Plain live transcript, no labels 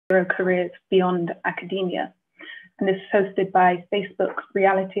careers beyond academia. And this is hosted by Facebook's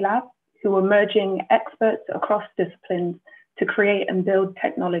Reality Lab, who are merging experts across disciplines to create and build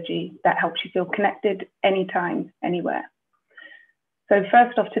technology that helps you feel connected anytime, anywhere. So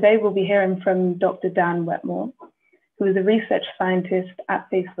first off today, we'll be hearing from Dr. Dan Wetmore, who is a research scientist at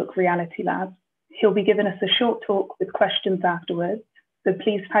Facebook Reality Lab. He'll be giving us a short talk with questions afterwards. So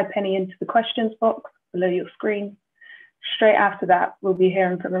please type any into the questions box below your screen. Straight after that, we'll be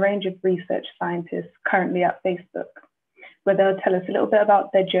hearing from a range of research scientists currently at Facebook, where they'll tell us a little bit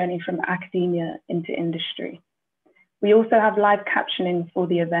about their journey from academia into industry. We also have live captioning for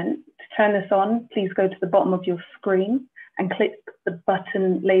the event. To turn this on, please go to the bottom of your screen and click the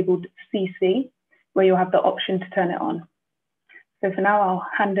button labeled CC, where you'll have the option to turn it on. So for now, I'll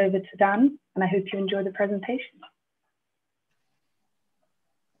hand over to Dan, and I hope you enjoy the presentation.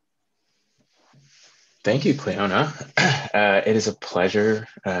 Thank you, Cleona. It is a pleasure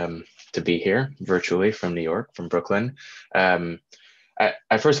to be here virtually from New York, from Brooklyn. I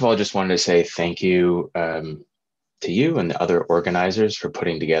first of all just wanted to say thank you to you and the other organizers for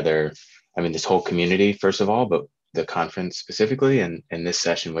putting together, this whole community, first of all, but the conference specifically and this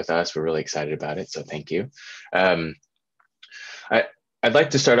session with us. We're really excited about it, so thank you. I'd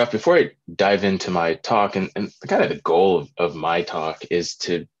like to start off before I dive into my talk, and kind of the goal of my talk is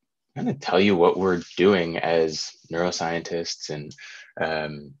to kind of tell you what we're doing as neuroscientists and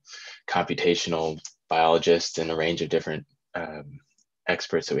computational biologists and a range of different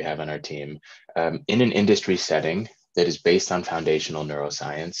experts that we have on our team in an industry setting that is based on foundational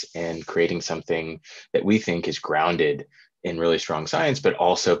neuroscience and creating something that we think is grounded in really strong science, but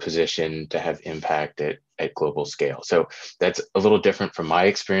also positioned to have impact at global scale. So that's a little different from my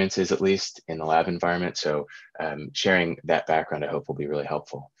experiences, at least in the lab environment. So sharing that background, I hope, will be really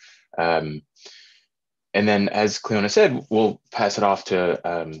helpful. And then, as Cleona said, we'll pass it off to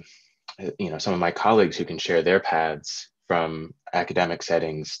some of my colleagues who can share their paths from academic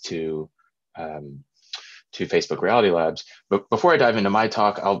settings to Facebook Reality Labs. But before I dive into my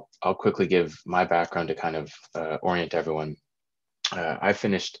talk, I'll quickly give my background to kind of orient everyone. I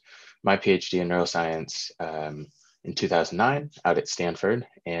finished my PhD in neuroscience in 2009 out at Stanford,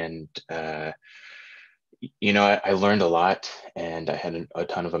 and I learned a lot, and I had a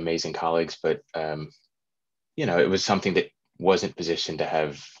ton of amazing colleagues, but it was something that wasn't positioned to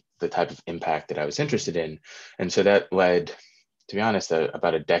have the type of impact that I was interested in. And so that led, to be honest,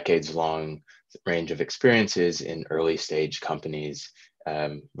 about a decades long range of experiences in early stage companies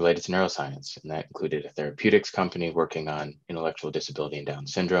related to neuroscience. And that included a therapeutics company working on intellectual disability and Down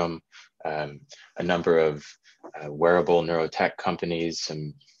syndrome, a number of wearable neurotech companies,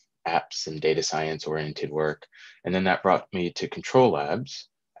 some apps and data science oriented work. And then that brought me to Control Labs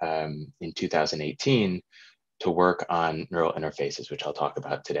in 2018 to work on neural interfaces, which I'll talk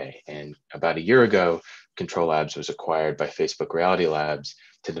about today. And about a year ago, Control Labs was acquired by Facebook Reality Labs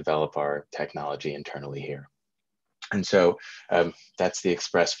to develop our technology internally here. And so that's the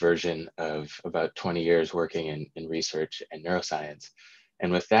express version of about 20 years working in research and neuroscience.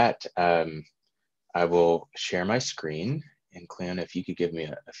 And with that, I will share my screen. And Cleona, if you could give me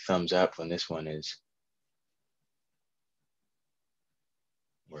a thumbs up when this one is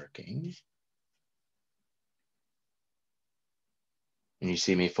working. Can you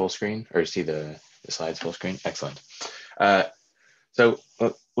see me full screen, or see the slides full screen? Excellent. So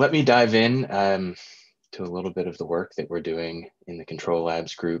let me dive in to a little bit of the work that we're doing in the Control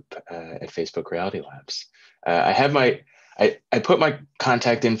Labs group at Facebook Reality Labs. I put my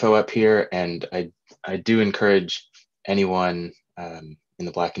contact info up here, and I do encourage anyone in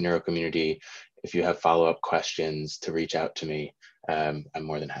the Black and Neuro community, if you have follow-up questions, to reach out to me. I'm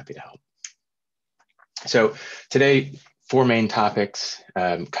more than happy to help. So today, 4 main topics,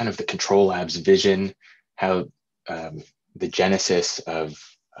 kind of the Control Labs vision, how the genesis of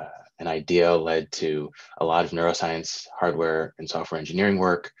an idea led to a lot of neuroscience, hardware, and software engineering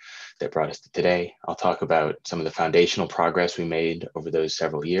work that brought us to today. I'll talk about some of the foundational progress we made over those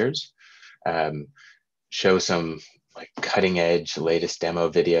several years, show some cutting edge latest demo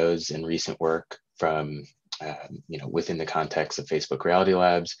videos and recent work from within the context of Facebook Reality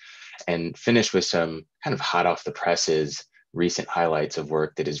Labs, and finish with some kind of hot off the presses recent highlights of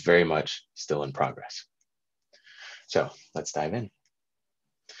work that is very much still in progress. So let's dive in.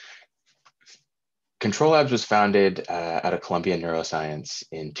 Control Labs was founded out of Columbia Neuroscience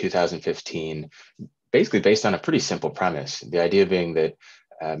in 2015, basically based on a pretty simple premise. The idea being that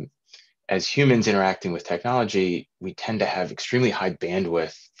as humans interacting with technology, we tend to have extremely high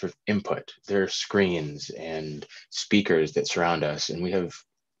bandwidth for input. There are screens and speakers that surround us, and we have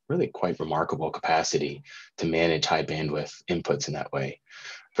really quite remarkable capacity to manage high bandwidth inputs in that way.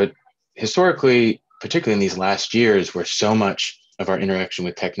 But historically, particularly in these last years where so much of our interaction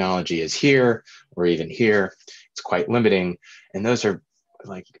with technology is here or even here, it's quite limiting. And those are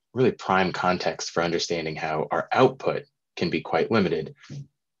like really prime context for understanding how our output can be quite limited.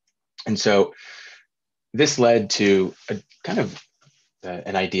 And so this led to a kind of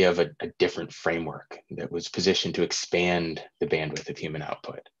an idea of a different framework that was positioned to expand the bandwidth of human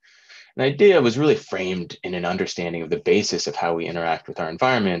output. The idea was really framed in an understanding of the basis of how we interact with our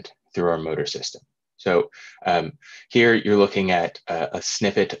environment through our motor system. So here you're looking at a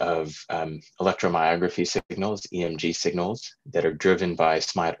snippet of electromyography signals, EMG signals, that are driven by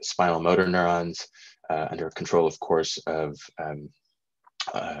spinal motor neurons under control, of course, of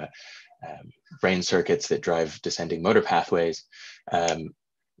brain circuits that drive descending motor pathways.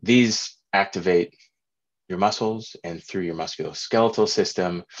 These activate your muscles, and through your musculoskeletal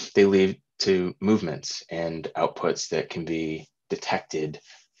system, they lead to movements and outputs that can be detected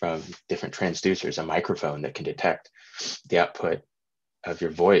from different transducers, a microphone that can detect the output of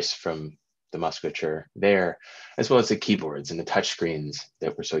your voice from the musculature there, as well as the keyboards and the touch screens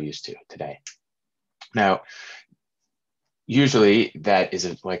that we're so used to today. Now, usually that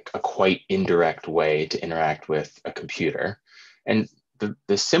is like a quite indirect way to interact with a computer. And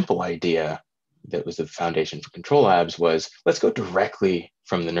the simple idea that was the foundation for Control Labs was, let's go directly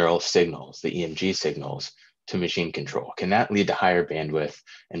from the neural signals, the EMG signals, to machine control. Can that lead to higher bandwidth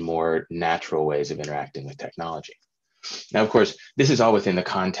and more natural ways of interacting with technology? Now, of course, this is all within the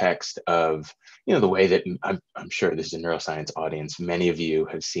context of, the way that I'm sure this is a neuroscience audience. Many of you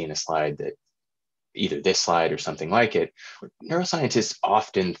have seen a slide that either this slide or something like it. Neuroscientists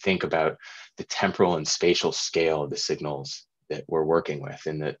often think about the temporal and spatial scale of the signals that we're working with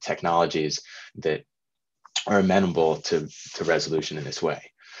and the technologies that are amenable to resolution in this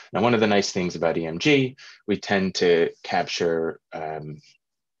way. Now, one of the nice things about EMG, we tend to capture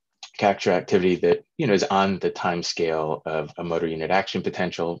activity that is on the time scale of a motor unit action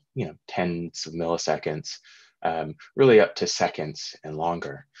potential, tens of milliseconds, really up to seconds and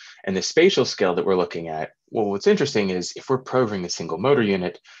longer. And the spatial scale that we're looking at, well, what's interesting is if we're programming a single motor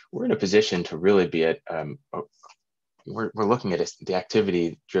unit, we're in a position to really be at we're looking at the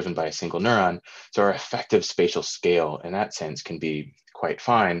activity driven by a single neuron. So our effective spatial scale in that sense can be quite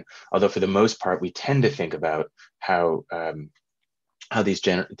fine. Although for the most part, we tend to think about how these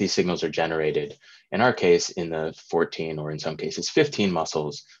signals are generated, in our case, in the 14 or in some cases 15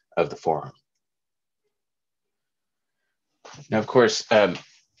 muscles of the forearm. Now, of course,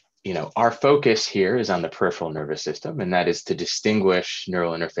 our focus here is on the peripheral nervous system, and that is to distinguish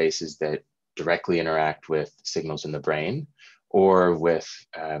neural interfaces that directly interact with signals in the brain or with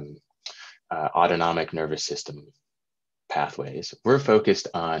autonomic nervous system pathways. We're focused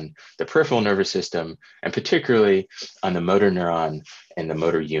on the peripheral nervous system and particularly on the motor neuron and the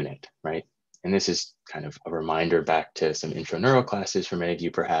motor unit, right? And this is kind of a reminder back to some intro neural classes for many of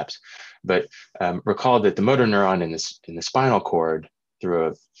you perhaps, but recall that the motor neuron in the spinal cord through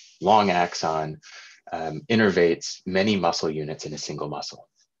a long axon innervates many muscle units in a single muscle.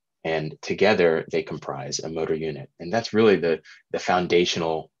 And together they comprise a motor unit. And that's really the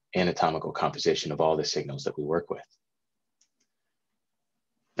foundational anatomical composition of all the signals that we work with.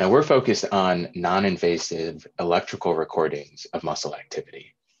 Now we're focused on non-invasive electrical recordings of muscle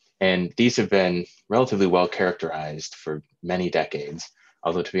activity. And these have been relatively well characterized for many decades.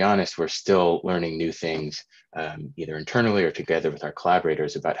 Although to be honest, we're still learning new things, either internally or together with our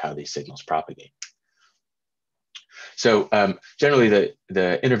collaborators about how these signals propagate. So generally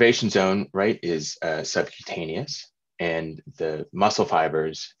the innervation zone, right, is subcutaneous, and the muscle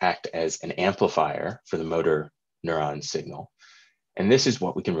fibers act as an amplifier for the motor neuron signal. And this is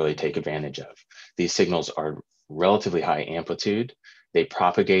what we can really take advantage of. These signals are relatively high amplitude, they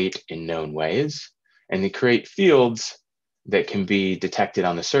propagate in known ways, and they create fields that can be detected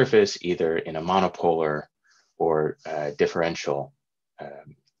on the surface, either in a monopolar or differential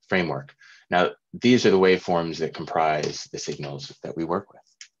framework. Now, these are the waveforms that comprise the signals that we work with.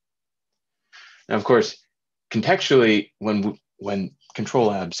 Now, of course, contextually, when Control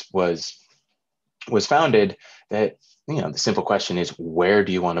Labs was founded, that the simple question is, where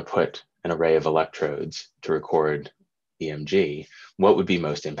do you want to put an array of electrodes to record EMG? What would be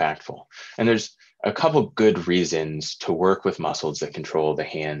most impactful? And there's a couple good reasons to work with muscles that control the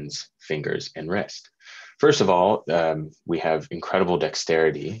hands, fingers, and wrist. First of all, we have incredible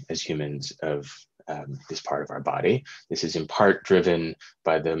dexterity as humans of this part of our body. This is in part driven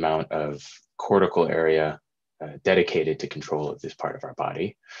by the amount of cortical area dedicated to control of this part of our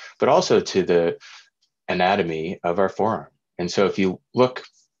body, but also to the anatomy of our forearm. And so if you look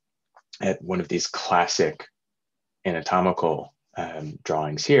at one of these classic anatomical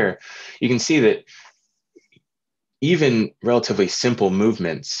drawings here, you can see that even relatively simple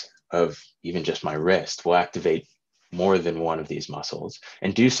movements of even just my wrist will activate more than one of these muscles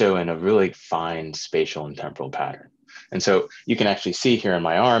and do so in a really fine spatial and temporal pattern. And so you can actually see here in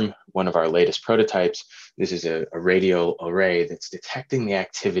my arm, one of our latest prototypes. This is a radial array that's detecting the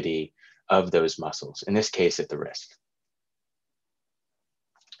activity of those muscles, in this case at the wrist.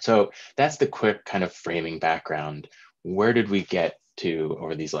 So that's the quick kind of framing background. Where did we get to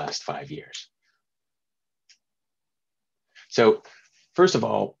over these last 5 years? So first of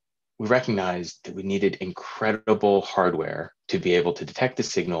all, we recognized that we needed incredible hardware to be able to detect the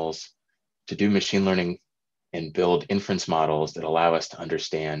signals, to do machine learning and build inference models that allow us to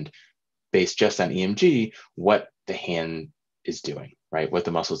understand, based just on EMG, what the hand is doing, right? What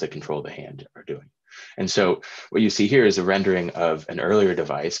the muscles that control the hand are doing. And so what you see here is a rendering of an earlier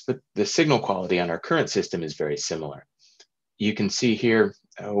device, but the signal quality on our current system is very similar. You can see here,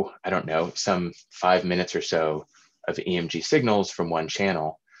 I don't know, some 5 minutes or so of EMG signals from one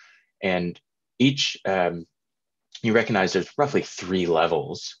channel. And each, you recognize there's roughly 3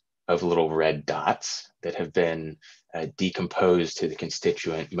 levels of little red dots that have been decomposed to the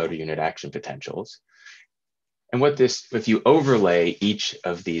constituent motor unit action potentials. And what this, if you overlay each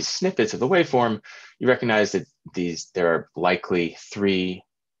of these snippets of the waveform, you recognize that there are likely 3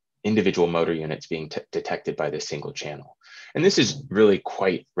 individual motor units being detected by this single channel. And this is really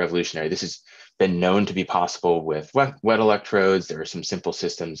quite revolutionary. This has been known to be possible with wet electrodes. There are some simple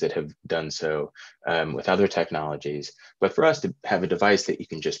systems that have done so with other technologies. But for us to have a device that you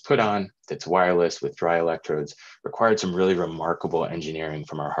can just put on that's wireless with dry electrodes required some really remarkable engineering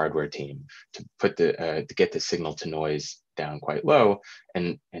from our hardware team to get the signal to noise down quite low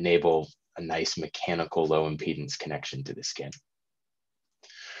and enable a nice mechanical low impedance connection to the skin.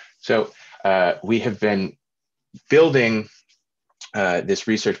 So we have been building this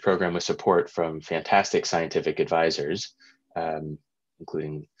research program with support from fantastic scientific advisors,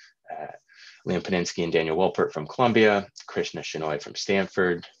 including Liam Paninsky and Daniel Wolpert from Columbia, Krishna Shenoy from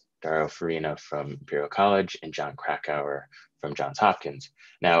Stanford, Dario Farina from Imperial College, and John Krakauer from Johns Hopkins.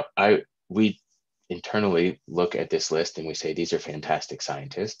 Now, we internally look at this list and we say these are fantastic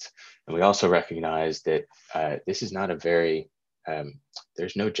scientists. And we also recognize that this is not a very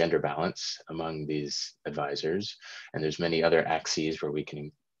there's no gender balance among these advisors, and there's many other axes where we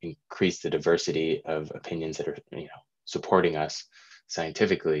can increase the diversity of opinions that are supporting us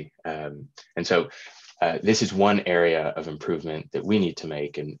scientifically. And so this is one area of improvement that we need to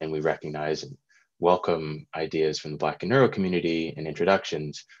make, and we recognize and welcome ideas from the Black and Neuro community and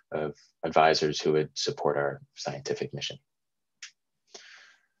introductions of advisors who would support our scientific mission.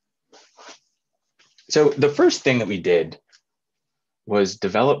 So the first thing that we did was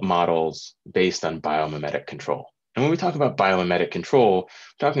develop models based on biomimetic control. And when we talk about biomimetic control,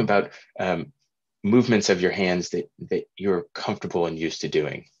 we're talking about movements of your hands that you're comfortable and used to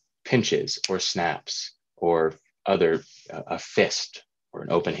doing, pinches or snaps or a fist or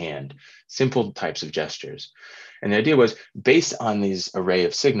an open hand, simple types of gestures. And the idea was, based on these array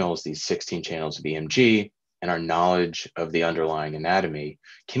of signals, these 16 channels of EMG, and our knowledge of the underlying anatomy,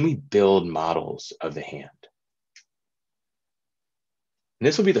 can we build models of the hand? And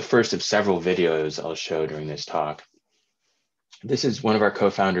this will be the first of several videos I'll show during this talk. This is one of our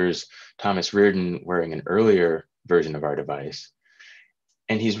co-founders, Thomas Reardon, wearing an earlier version of our device.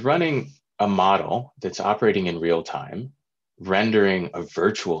 And he's running a model that's operating in real time, rendering a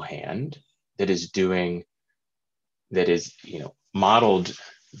virtual hand that is modeled,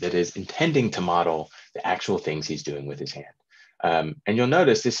 that is intending to model the actual things he's doing with his hand. And you'll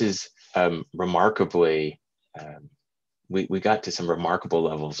notice this is remarkably, we got to some remarkable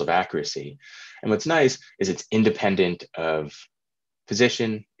levels of accuracy. And what's nice is it's independent of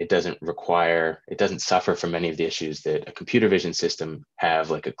position. It doesn't suffer from many of the issues that a computer vision system have,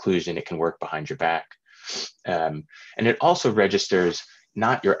 like occlusion. It can work behind your back. And it also registers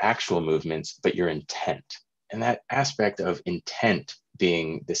not your actual movements, but your intent. And that aspect of intent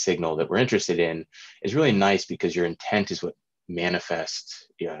being the signal that we're interested in is really nice, because your intent is what manifests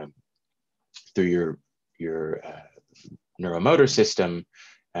through your neuromotor system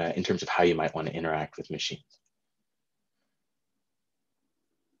in terms of how you might want to interact with machines.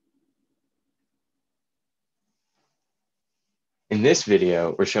 In this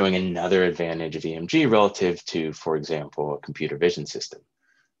video, we're showing another advantage of EMG relative to, for example, a computer vision system,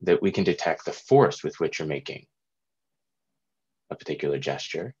 that we can detect the force with which you're making a particular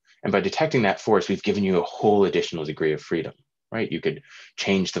gesture. And by detecting that force, we've given you a whole additional degree of freedom, right? You could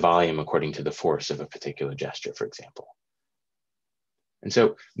change the volume according to the force of a particular gesture, for example. And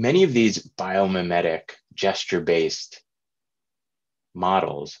so many of these biomimetic gesture-based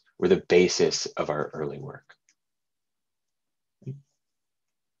models were the basis of our early work.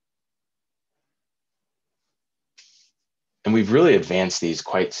 And we've really advanced these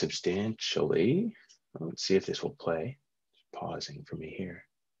quite substantially. Let's see if this will play. It's pausing for me here.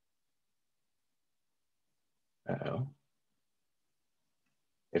 Uh-oh.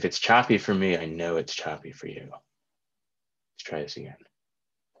 If it's choppy for me, I know it's choppy for you. Let's try this again.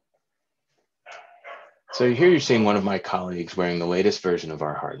 So here you're seeing one of my colleagues wearing the latest version of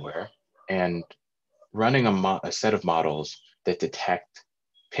our hardware and running a set of models that detect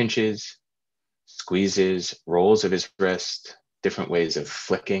pinches, squeezes, rolls of his wrist, different ways of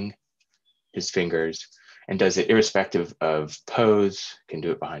flicking his fingers, and does it irrespective of pose, can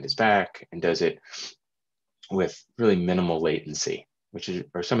do it behind his back, and does it with really minimal latency, which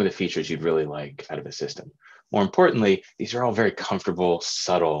are some of the features you'd really like out of a system. More importantly, these are all very comfortable,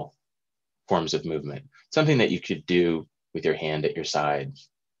 subtle forms of movement, something that you could do with your hand at your side,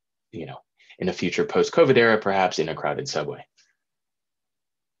 you know, in a future post-COVID era, perhaps in a crowded subway.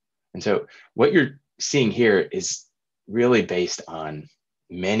 And so what you're seeing here is really based on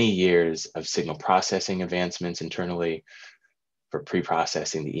many years of signal processing advancements internally for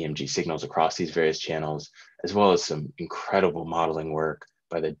pre-processing the EMG signals across these various channels, as well as some incredible modeling work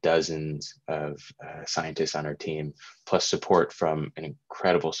by the dozens of scientists on our team, plus support from an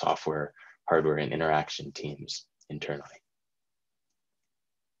incredible software, hardware, and interaction teams internally.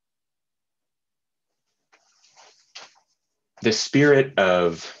 The spirit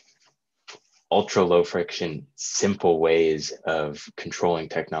of ultra low friction, simple ways of controlling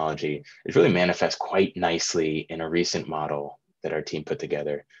technology is really manifest quite nicely in a recent model that our team put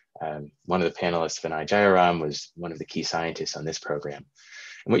together. One of the panelists, Vinay Jayaram, was one of the key scientists on this program.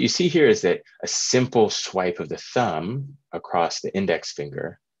 And what you see here is that a simple swipe of the thumb across the index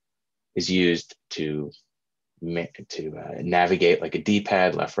finger is used to navigate like a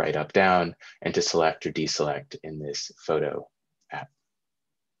D-pad, left, right, up, down, and to select or deselect in this photo app.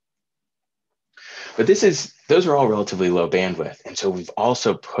 But those are all relatively low bandwidth. And so we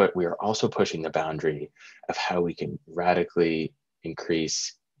are also pushing the boundary of how we can radically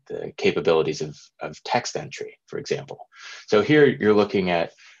increase the capabilities of text entry, for example. So here you're looking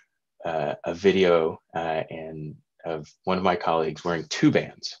at a video and of one of my colleagues wearing two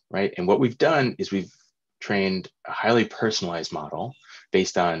bands, right? And what we've done is we've trained a highly personalized model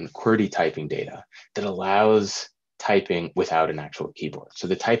based on QWERTY typing data that allows typing without an actual keyboard. So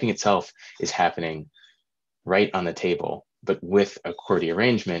the typing itself is happening right on the table, but with a QWERTY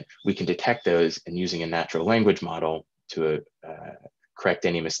arrangement, we can detect those, and using a natural language model to correct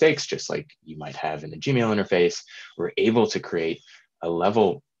any mistakes, just like you might have in a Gmail interface, we're able to create a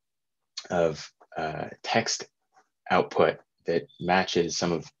level of text output that matches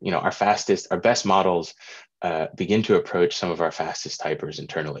some of our best models begin to approach some of our fastest typers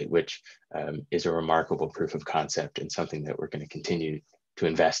internally, which is a remarkable proof of concept and something that we're going to continue to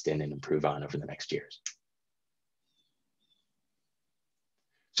invest in and improve on over the next years.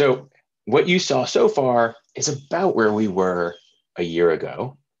 So what you saw so far is about where we were a year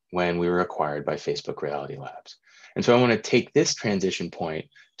ago when we were acquired by Facebook Reality Labs. And so I want to take this transition point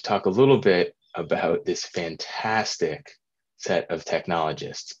to talk a little bit about this fantastic set of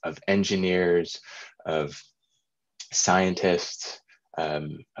technologists, of engineers, of scientists,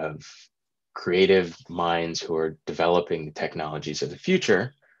 of creative minds who are developing the technologies of the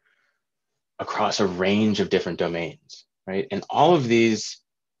future across a range of different domains, right? And all of these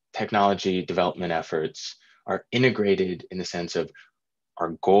technology development efforts are integrated in the sense of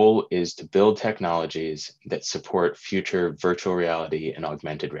our goal is to build technologies that support future virtual reality and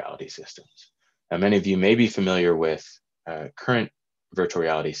augmented reality systems. Now, many of you may be familiar with current virtual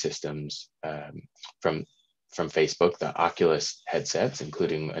reality systems from Facebook, the Oculus headsets,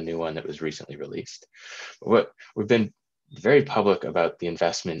 including a new one that was recently released. We've been very public about the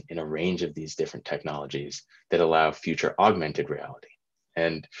investment in a range of these different technologies that allow future augmented reality.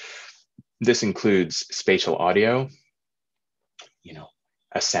 And this includes spatial audio,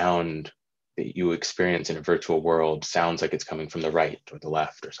 a sound that you experience in a virtual world sounds like it's coming from the right or the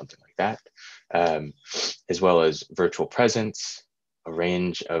left or something like that, as well as virtual presence, a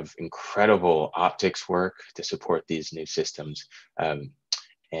range of incredible optics work to support these new systems,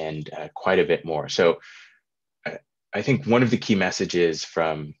 and quite a bit more. So I think one of the key messages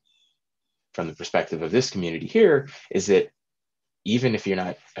from the perspective of this community here is that even if you're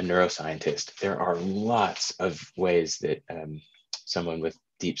not a neuroscientist, there are lots of ways that someone with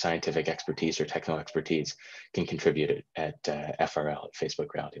deep scientific expertise or technical expertise can contribute at FRL, at Facebook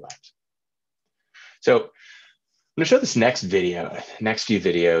Reality Labs. So I'm going to show this next few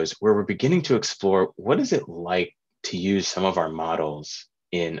videos where we're beginning to explore what is it like to use some of our models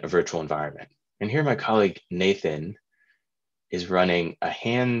in a virtual environment. And here my colleague Nathan is running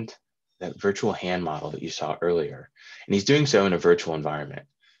that virtual hand model that you saw earlier. And he's doing so in a virtual environment,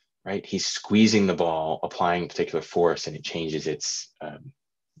 right? He's squeezing the ball, applying a particular force, and it changes its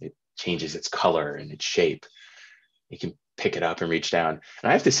color and its shape. You can pick it up and reach down. And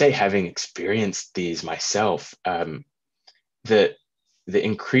I have to say, having experienced these myself, the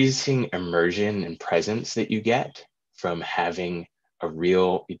increasing immersion and presence that you get from having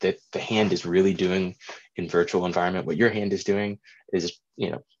that the hand is really doing in virtual environment, what your hand is doing is,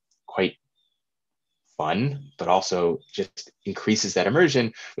 quite fun, but also just increases that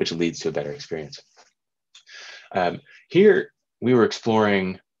immersion, which leads to a better experience. Here, we were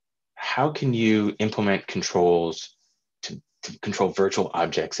exploring how can you implement controls to control virtual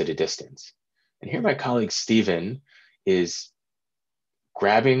objects at a distance. And here my colleague Stephen is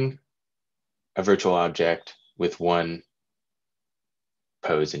grabbing a virtual object with one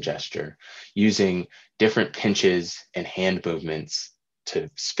pose and gesture, using different pinches and hand movements to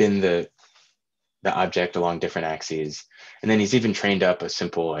spin the object along different axes. And then he's even trained up a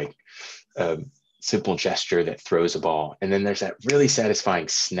simple gesture that throws a ball. And then there's that really satisfying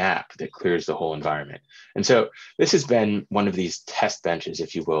snap that clears the whole environment. And so this has been one of these test benches,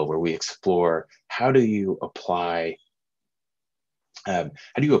 if you will, where we explore how do you apply the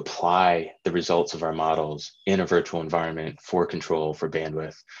results of our models in a virtual environment for control, for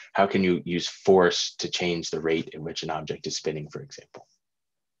bandwidth? How can you use force to change the rate at which an object is spinning, for example?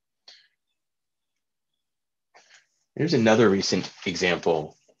 Here's another recent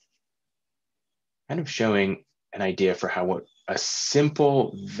example, kind of showing an idea for how a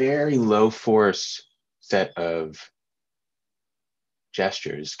simple, very low force set of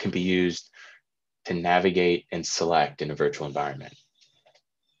gestures can be used to navigate and select in a virtual environment.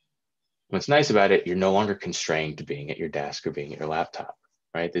 What's nice about it, you're no longer constrained to being at your desk or being at your laptop,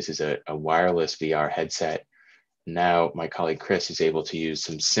 right? This is a wireless VR headset. Now my colleague Chris is able to use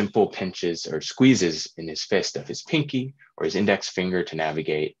some simple pinches or squeezes in his fist of his pinky or his index finger to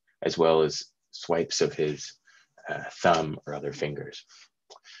navigate, as well as swipes of his thumb or other fingers.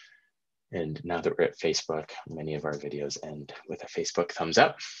 And now that we're at Facebook, many of our videos end with a Facebook thumbs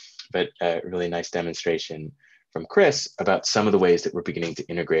up, but a really nice demonstration from Chris about some of the ways that we're beginning to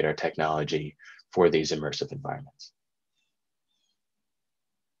integrate our technology for these immersive environments.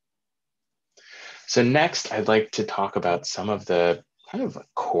 So next, I'd like to talk about some of the kind of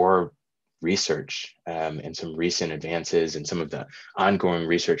core research and some recent advances and some of the ongoing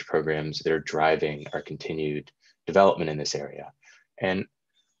research programs that are driving our continued development in this area. And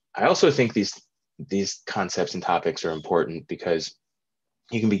I also think these concepts and topics are important because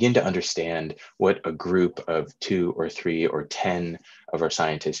you can begin to understand what a group of 2 or 3 or 10 of our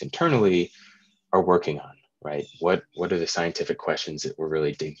scientists internally are working on, right? What are the scientific questions that we're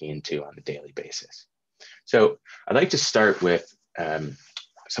really digging into on a daily basis? So I'd like to start with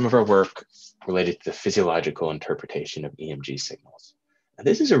some of our work related to the physiological interpretation of EMG signals. Now,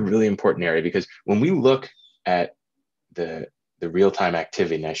 this is a really important area because when we look at the real-time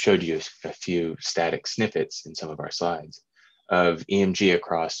activity, and I showed you a few static snippets in some of our slides of EMG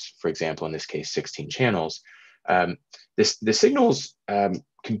across, for example, in this case, 16 channels, the signals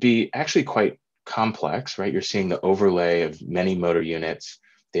can be actually quite complex, right? You're seeing the overlay of many motor units.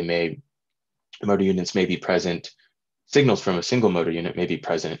 Motor units may be present, signals from a single motor unit may be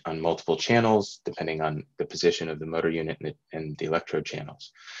present on multiple channels, depending on the position of the motor unit and the electrode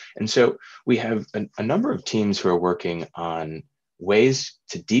channels. And so we have a number of teams who are working on ways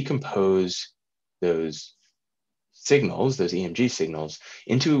to decompose those signals, those EMG signals,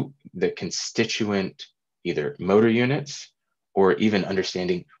 into the constituent either motor units or even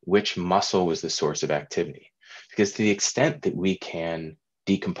understanding which muscle was the source of activity. Because to the extent that we can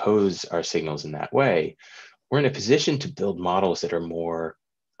decompose our signals in that way, we're in a position to build models that are more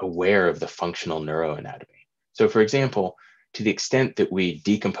aware of the functional neuroanatomy. So for example, to the extent that we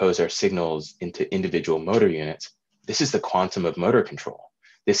decompose our signals into individual motor units, this is the quantum of motor control.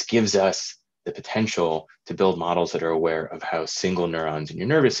 This gives us the potential to build models that are aware of how single neurons in your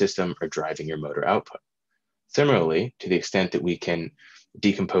nervous system are driving your motor output. Similarly, to the extent that we can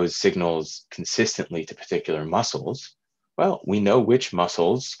decompose signals consistently to particular muscles, well, we know which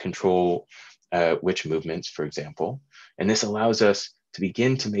muscles control which movements, for example, and this allows us to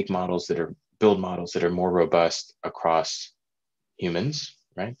begin to make build models that are more robust across humans,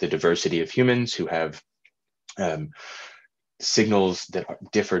 right? The diversity of humans who have signals that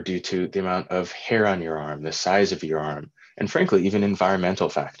differ due to the amount of hair on your arm, the size of your arm, and frankly, even environmental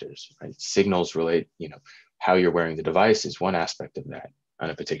factors, right? Signals relate, how you're wearing the device is one aspect of that. on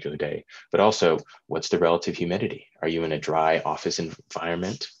a particular day, but also what's the relative humidity? Are you in a dry office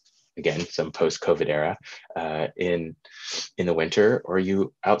environment? Again, some post-COVID era in the winter, or are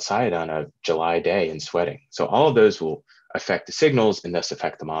you outside on a July day and sweating? So all of those will affect the signals and thus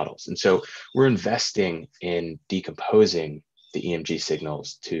affect the models. And so we're investing in decomposing the EMG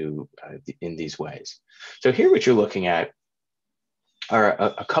signals in these ways. So here what you're looking at are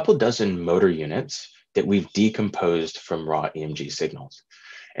a couple dozen motor units that we've decomposed from raw EMG signals.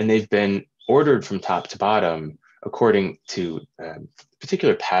 And they've been ordered from top to bottom according to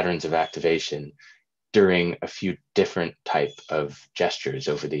particular patterns of activation during a few different type of gestures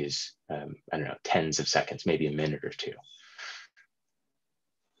over these, I don't know, tens of seconds, maybe a minute or two.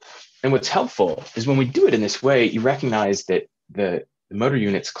 And what's helpful is when we do it in this way, you recognize that the motor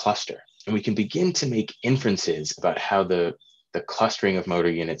units cluster, and we can begin to make inferences about how the clustering of motor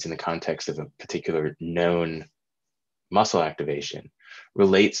units in the context of a particular known muscle activation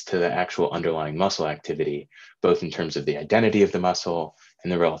relates to the actual underlying muscle activity, both in terms of the identity of the muscle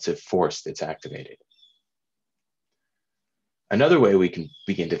and the relative force that's activated. Another way we can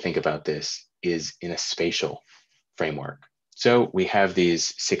begin to think about this is in a spatial framework. So we have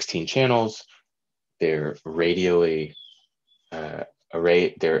these 16 channels. They're radially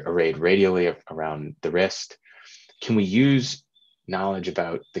they're arrayed radially around the wrist. Can we use knowledge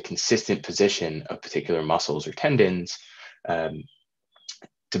about the consistent position of particular muscles or tendons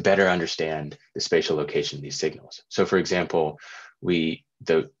to better understand the spatial location of these signals? So for example,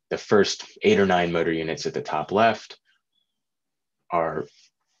 the first 8 or 9 motor units at the top left are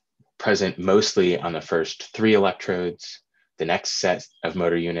present mostly on the first 3 electrodes. The next set of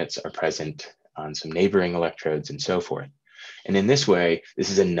motor units are present on some neighboring electrodes and so forth. And in this way, this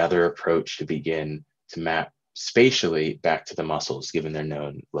is another approach to begin to map spatially back to the muscles given their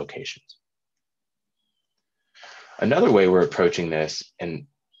known locations. Another way we're approaching this, and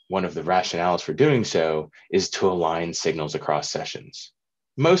one of the rationales for doing so, is to align signals across sessions.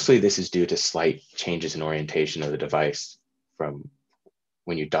 Mostly this is due to slight changes in orientation of the device from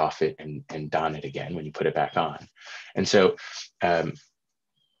when you doff it and don it again, when you put it back on. And so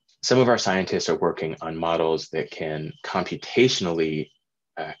some of our scientists are working on models that can computationally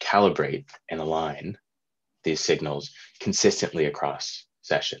calibrate and align these signals consistently across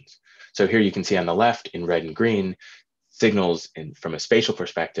sessions. So here you can see on the left in red and green, signals from a spatial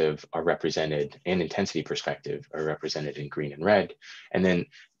perspective are represented, and intensity perspective are represented in green and red. And then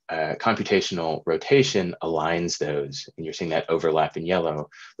computational rotation aligns those, and you're seeing that overlap in yellow,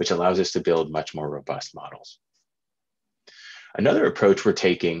 which allows us to build much more robust models. Another approach we're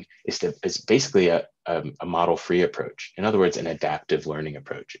taking is basically a model-free approach. In other words, an adaptive learning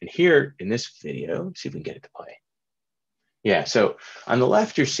approach. And here in this video, let's see if we can get it to play. Yeah, so on the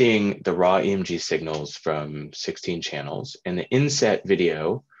left, you're seeing the raw EMG signals from 16 channels and the inset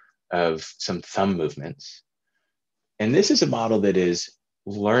video of some thumb movements. And this is a model that is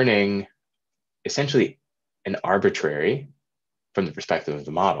learning essentially an arbitrary, from the perspective of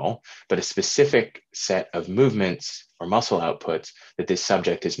the model, but a specific set of movements or muscle outputs that this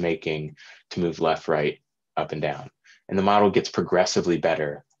subject is making to move left, right, up and down. And the model gets progressively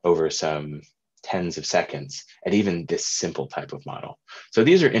better over some tens of seconds at even this simple type of model. So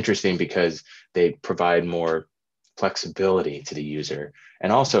these are interesting because they provide more flexibility to the user,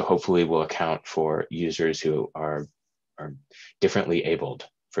 and also hopefully will account for users who are differently abled.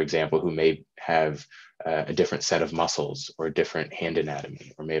 For example, who may have a different set of muscles or different hand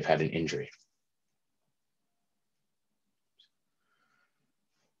anatomy, or may have had an injury.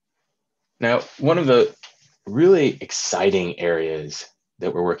 Now, one of the really exciting areas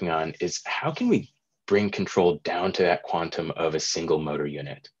that we're working on is how can we bring control down to that quantum of a single motor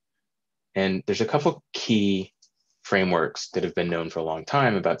unit? And there's a couple key frameworks that have been known for a long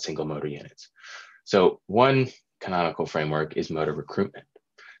time about single motor units. So one canonical framework is motor recruitment.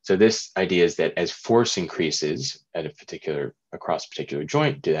 So this idea is that as force increases at across a particular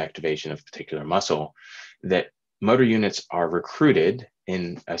joint due to activation of a particular muscle, that motor units are recruited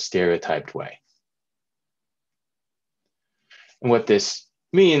in a stereotyped way. And what this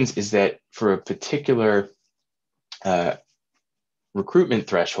means is that for a particular recruitment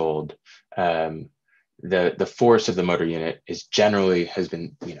threshold, the force of the motor unit is generally has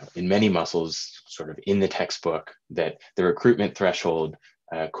been, in many muscles, sort of in the textbook, that the recruitment threshold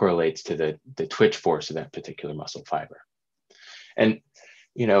correlates to the twitch force of that particular muscle fiber. And,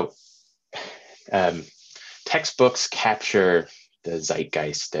 textbooks capture the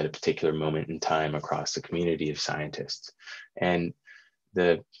zeitgeist at a particular moment in time across the community of scientists. And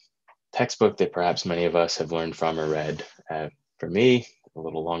the textbook that perhaps many of us have learned from or read, for me, a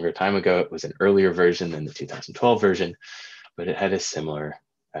little longer time ago, it was an earlier version than the 2012 version, but it had a similar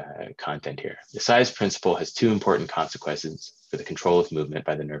content here. The size principle has two important consequences for the control of movement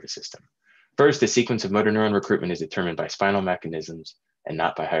by the nervous system. First, the sequence of motor neuron recruitment is determined by spinal mechanisms and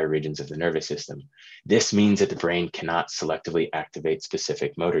not by higher regions of the nervous system. This means that the brain cannot selectively activate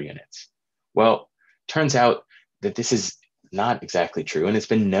specific motor units. Well, turns out that this is not exactly true, and it's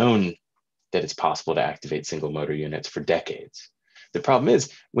been known that it's possible to activate single motor units for decades. The problem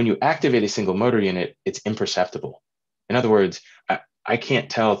is, when you activate a single motor unit, it's imperceptible. In other words, I can't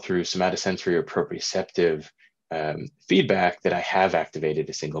tell through somatosensory or proprioceptive feedback that I have activated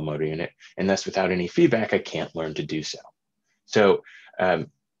a single motor unit, and thus without any feedback, I can't learn to do so. So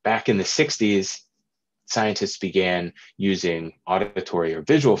back in the 60s, scientists began using auditory or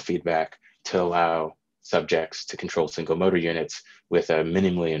visual feedback to allow subjects to control single motor units with a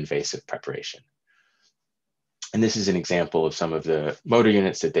minimally invasive preparation. And this is an example of some of the motor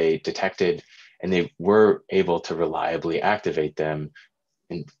units that they detected, and they were able to reliably activate them,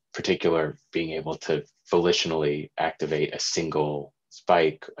 in particular, being able to volitionally activate a single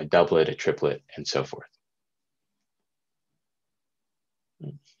spike, a doublet, a triplet, and so forth.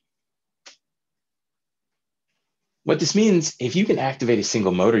 What this means, if you can activate a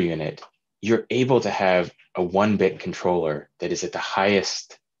single motor unit, you're able to have a 1-bit controller that is at the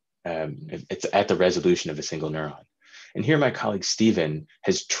highest, it's at the resolution of a single neuron. And here my colleague Stephen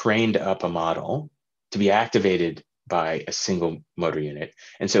has trained up a model to be activated by a single motor unit.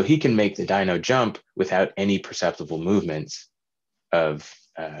 And so he can make the dyno jump without any perceptible movements of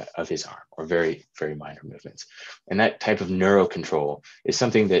his arm, or very, very minor movements. And that type of neurocontrol is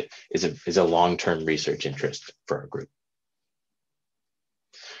something that is a long-term research interest for our group.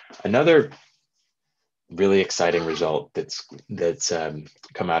 Another really exciting result that's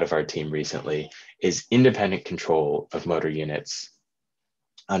come out of our team recently is independent control of motor units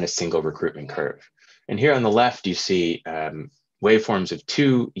on a single recruitment curve. And here on the left, you see waveforms of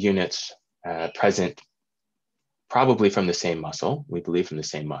 2 units present probably from the same muscle. We believe from the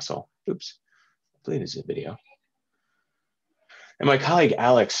same muscle. Oops, I believe this is a video. And my colleague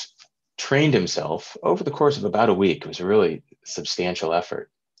Alex trained himself over the course of about a week. It was a really substantial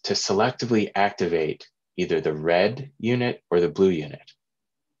effort to selectively activate either the red unit or the blue unit.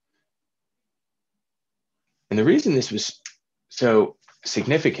 And the reason this was so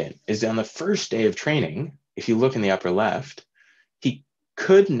significant is that on the first day of training, if you look in the upper left, he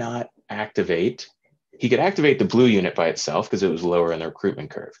could not activate. He could activate the blue unit by itself because it was lower in the recruitment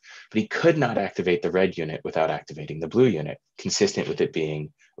curve, but he could not activate the red unit without activating the blue unit, consistent with it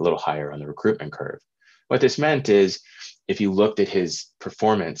being a little higher on the recruitment curve. What this meant is, if you looked at his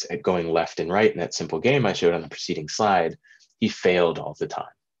performance at going left and right in that simple game I showed on the preceding slide, he failed all the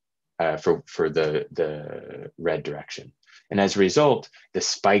time for the red direction. And as a result, the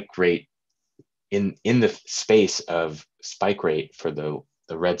spike rate in the space of spike rate for the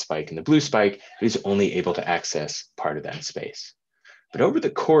red spike and the blue spike, he was only able to access part of that space. But over the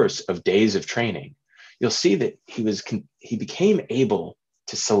course of days of training, you'll see that he became able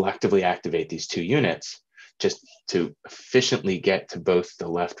to selectively activate these 2 units just to efficiently get to both the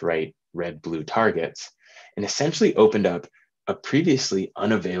left, right, red, blue targets, and essentially opened up a previously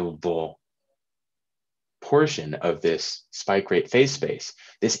unavailable portion of this spike rate phase space.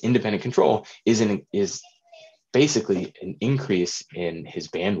 This independent control is basically an increase in his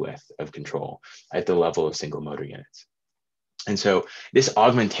bandwidth of control at the level of single motor units. And so this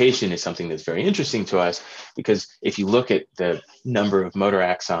augmentation is something that's very interesting to us, because if you look at the number of motor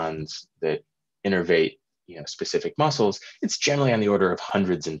axons that innervate specific muscles, it's generally on the order of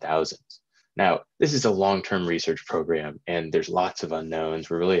hundreds and thousands. Now, this is a long-term research program, and there's lots of unknowns.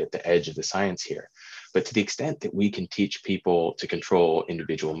 We're really at the edge of the science here. But to the extent that we can teach people to control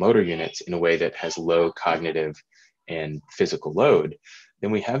individual motor units in a way that has low cognitive and physical load,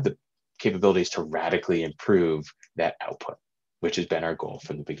 then we have the capabilities to radically improve that output, which has been our goal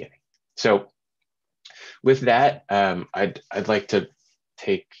from the beginning. So with that, I'd like to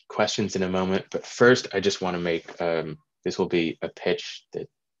take questions in a moment, but first I just want to make, this will be a pitch that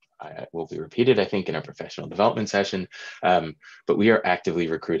will be repeated, I think, in our professional development session, but we are actively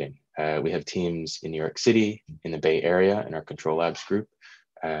recruiting. We have teams in New York City, in the Bay Area, in our Control Labs group.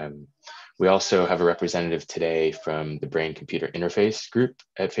 We also have a representative today from the Brain-Computer Interface group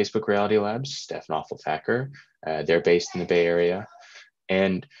at Facebook Reality Labs, Steph Noffel-Thacker. They're based in the Bay Area.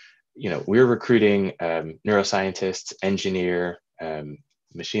 And we're recruiting neuroscientists, engineer,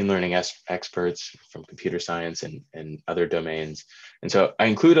 machine learning experts from computer science and other domains. And so I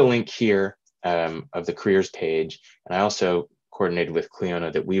include a link here of the careers page. And I also coordinated with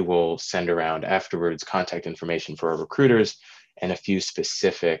Cleona that we will send around afterwards contact information for our recruiters and a few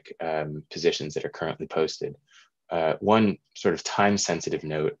specific positions that are currently posted one sort of time sensitive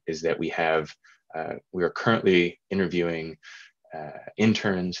note is that we are currently interviewing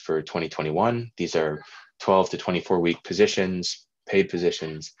interns for 2021. These are 12 to 24 week positions, paid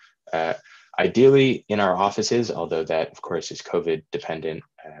positions. Ideally in our offices, although that of course is COVID dependent.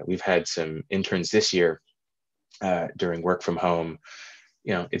 We've had some interns this year during work from home.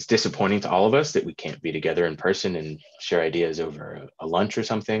 It's disappointing to all of us that we can't be together in person and share ideas over a lunch or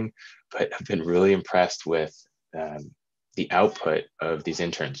something, but I've been really impressed with the output of these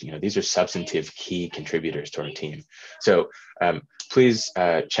interns. These are substantive key contributors to our team. So please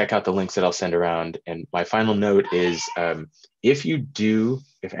check out the links that I'll send around. And my final note is,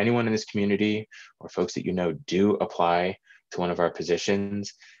 if anyone in this community or folks that do apply to one of our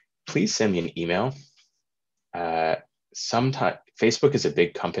positions, please send me an email. Sometimes Facebook is a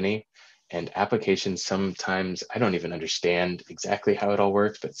big company, and applications sometimes I don't even understand exactly how it all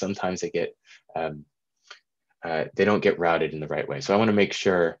works, but sometimes they don't get routed in the right way. So I want to make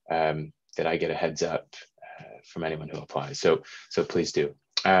sure that I get a heads up from anyone who applies. So please do.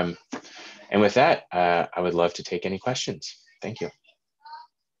 And with that, I would love to take any questions. Thank you.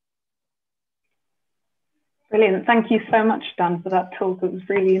 Brilliant. Thank you so much, Dan, for that talk. It was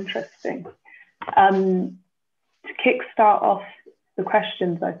really interesting. To kickstart off the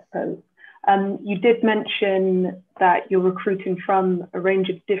questions, I suppose, you did mention that you're recruiting from a range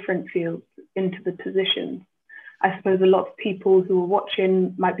of different fields into the positions. I suppose a lot of people who are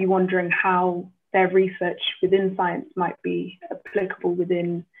watching might be wondering how their research within science might be applicable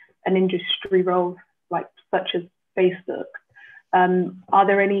within an industry role such as Facebook. Are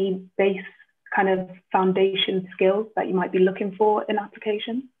there any base kind of foundation skills that you might be looking for in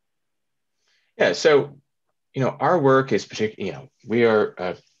application? Yeah, so our work is particularly, we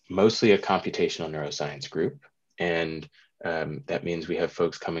are mostly a computational neuroscience group, and that means we have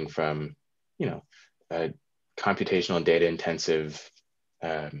folks coming from, computational and data intensive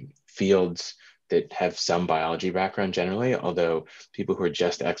fields that have some biology background generally, although people who are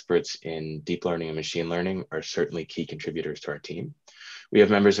just experts in deep learning and machine learning are certainly key contributors to our team. We have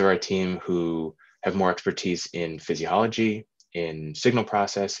members of our team who have more expertise in physiology, in signal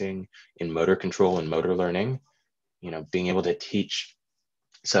processing, in motor control and motor learning. Being able to teach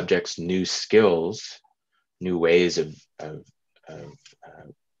subjects new skills, new ways of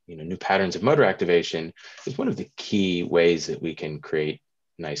new patterns of motor activation is one of the key ways that we can create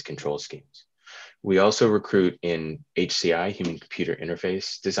nice control schemes. We also recruit in HCI, human computer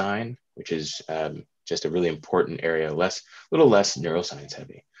interface design, which is just a really important area, a little less neuroscience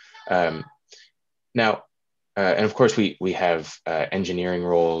heavy. Now, and of course, we have engineering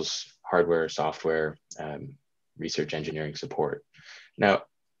roles, hardware, software, research engineering support. Now,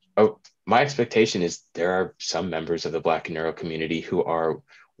 my expectation is there are some members of the Black neuro community who are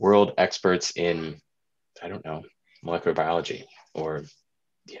world experts in, I don't know, molecular biology, or,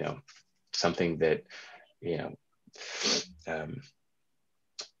 something that,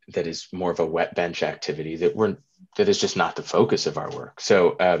 that is more of a wet bench activity that is just not the focus of our work.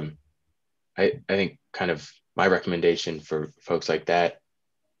 So I think kind of my recommendation for folks like that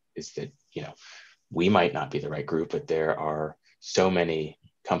is that, we might not be the right group, but there are so many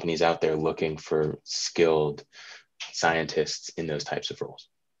companies out there looking for skilled scientists in those types of roles.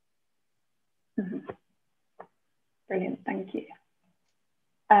 Mm-hmm. Brilliant, thank you.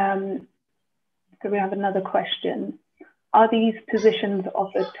 So we have another question. Are these positions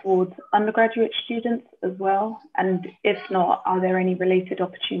offered towards undergraduate students as well? And if not, are there any related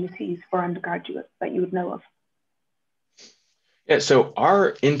opportunities for undergraduates that you would know of? Yeah, so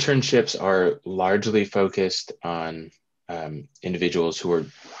our internships are largely focused on individuals who are,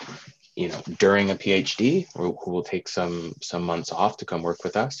 during a PhD, or who will take some months off to come work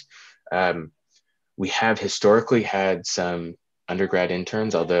with us. We have historically had some undergrad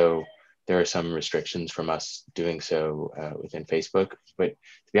interns, although there are some restrictions from us doing so within Facebook. But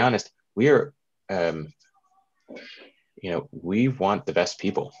to be honest, we are, we want the best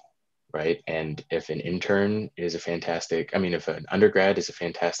people, right? And if an intern is if an undergrad is a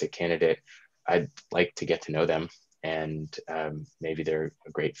fantastic candidate, I'd like to get to know them, and maybe they're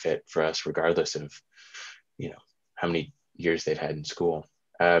a great fit for us, regardless of, how many years they've had in school.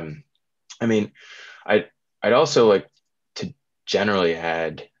 I'd also like to generally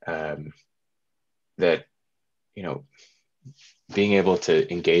add that, being able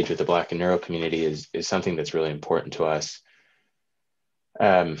to engage with the Black and neuro community is something that's really important to us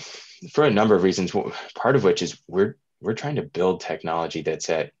for a number of reasons. Part of which is we're trying to build technology that's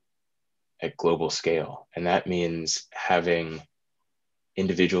at global scale, and that means having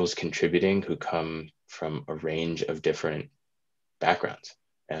individuals contributing who come from a range of different backgrounds.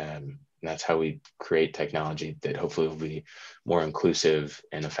 And that's how we create technology that hopefully will be more inclusive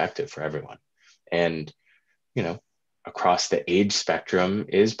and effective for everyone. And, you know, across the age spectrum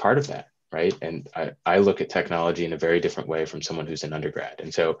is part of that, right? And I look at technology in a very different way from someone who's an undergrad.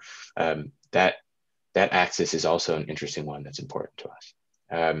 And so that axis is also an interesting one that's important to us.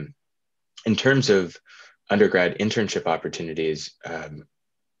 In terms of undergrad internship opportunities,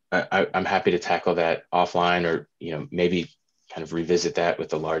 I'm happy to tackle that offline, or, you know, maybe kind of revisit that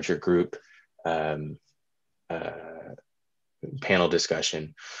with a larger group panel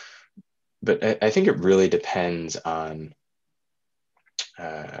discussion. But I think it really depends on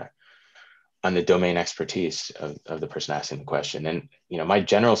the domain expertise of the person asking the question. And, you know, my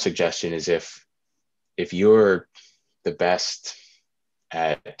general suggestion is if you're the best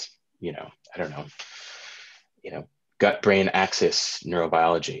at, you know, I don't know, you know, gut-brain axis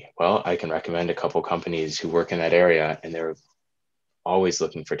neurobiology, well, I can recommend a couple companies who work in that area, and they're always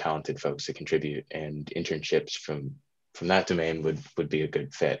looking for talented folks to contribute, and internships from that domain would be a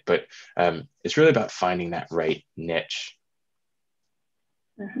good fit. But it's really about finding that right niche.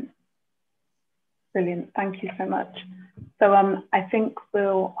 Mm-hmm. Brilliant, thank you so much. So I think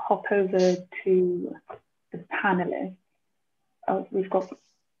we'll hop over to the panelists. Oh, we've got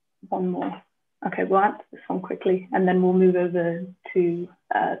one more. Okay, we'll answer this one quickly, and then we'll move over to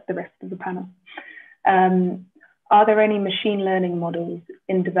the rest of the panel. Are there any machine learning models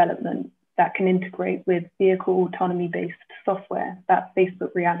in development that can integrate with vehicle autonomy-based software that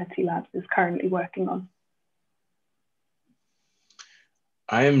Facebook Reality Labs is currently working on?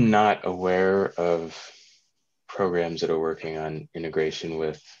 I am not aware of programs that are working on integration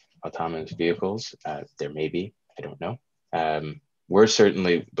with autonomous vehicles. There may be, I don't know. We're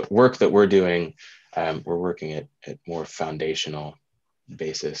certainly, the work that we're doing, we're working at more foundational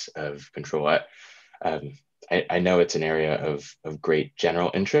basis of control. I know it's an area of great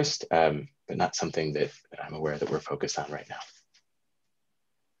general interest, but not something that I'm aware that we're focused on right now.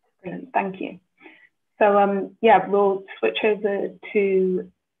 Brilliant, thank you. So yeah, we'll switch over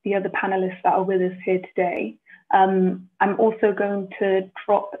to the other panelists that are with us here today. I'm also going to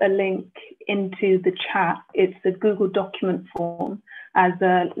drop a link into the chat. It's a Google document form, as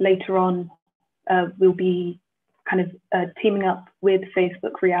later on we'll be kind of teaming up with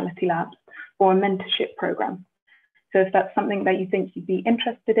Facebook Reality Labs for a mentorship program. So if that's something that you think you'd be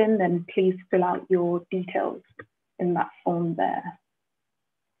interested in, then please fill out your details in that form there.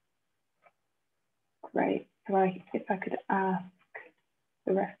 Great. So if I could ask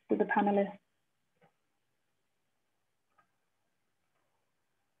the rest of the panelists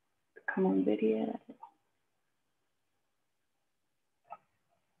to come on video.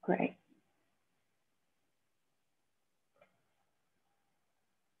 Great.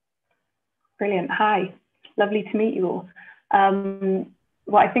 Brilliant. Hi. Lovely to meet you all.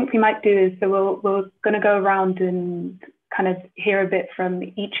 What I think we might do is, so we're going to go around and kind of hear a bit from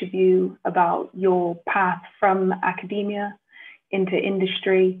each of you about your path from academia into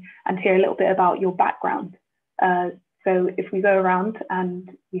industry, and hear a little bit about your background. So if we go around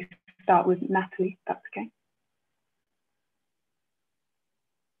and we start with Natalie, that's okay.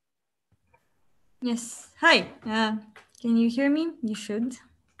 Yes. Hi. Can you hear me? You should.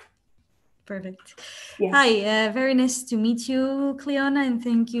 Perfect. Yeah. Hi, very nice to meet you, Cleona, and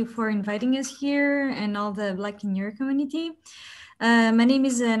thank you for inviting us here and all the Black in Your community. My name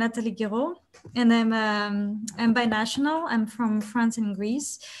is Nathalie Guiraud, and I'm binational. I'm from France and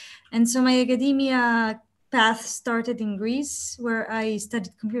Greece. And so my academia path started in Greece, where I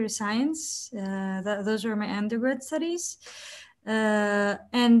studied computer science. Those were my undergrad studies.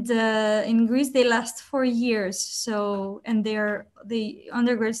 And in Greece, they last 4 years. So, and the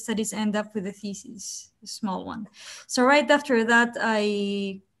undergrad studies end up with a thesis, a small one. So right after that,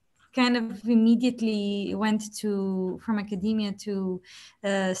 I kind of immediately went from academia to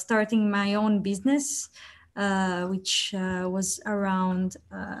starting my own business, which was around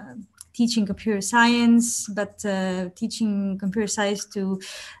teaching computer science, but teaching computer science to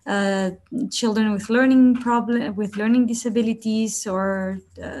children with learning disabilities, or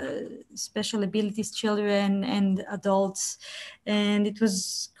special abilities children and adults. And it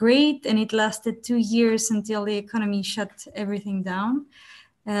was great, and it lasted 2 years until the economy shut everything down.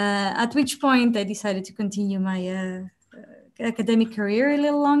 At which point I decided to continue my academic career a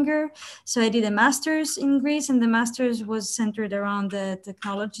little longer. So I did a master's in Greece, and the master's was centered around the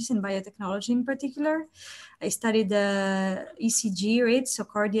technologies and biotechnology in particular. I studied ECG rates, so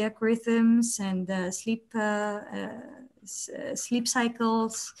cardiac rhythms, and sleep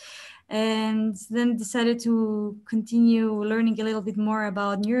cycles, and then decided to continue learning a little bit more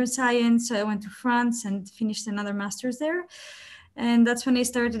about neuroscience. So I went to France and finished another master's there. And that's when I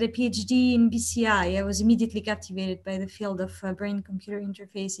started a PhD in BCI. I was immediately captivated by the field of brain-computer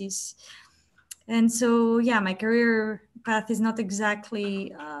interfaces. And so, yeah, my career path is not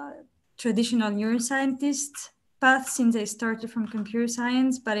exactly traditional neuroscientist path since I started from computer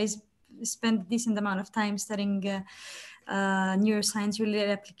science, but I spent a decent amount of time studying neuroscience-related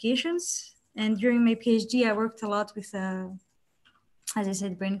applications. And during my PhD, I worked a lot with as I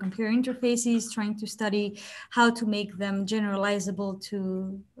said, brain-computer interfaces, trying to study how to make them generalizable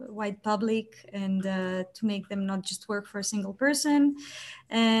to wide public and to make them not just work for a single person.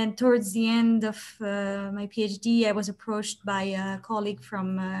 And towards the end of my PhD, I was approached by a colleague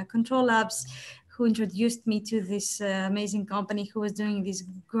from Control Labs who introduced me to this amazing company who was doing this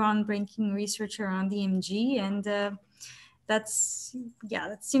groundbreaking research around EMG. And that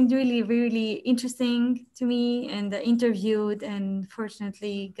seemed really interesting to me, and interviewed and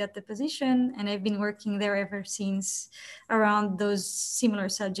fortunately got the position, and I've been working there ever since around those similar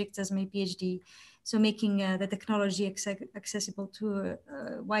subjects as my PhD. So making the technology accessible to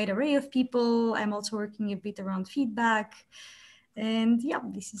a wide array of people. I'm also working a bit around feedback, and yeah,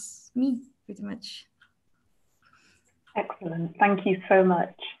 this is me pretty much. Excellent, thank you so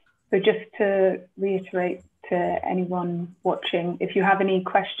much. So just to reiterate to anyone watching, if you have any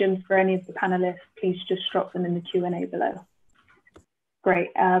questions for any of the panelists, please just drop them in the Q&A below.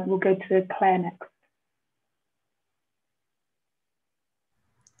 Great, we'll go to Claire next.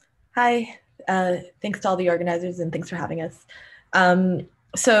 Hi, thanks to all the organizers and thanks for having us.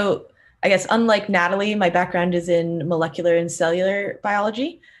 So I guess unlike Natalie, my background is in molecular and cellular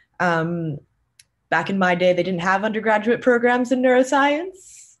biology. Back in my day, they didn't have undergraduate programs in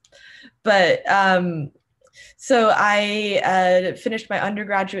neuroscience, but so I finished my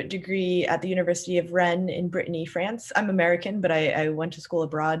undergraduate degree at the University of Rennes in Brittany, France. I'm American, but I went to school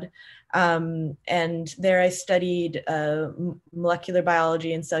abroad. And there I studied molecular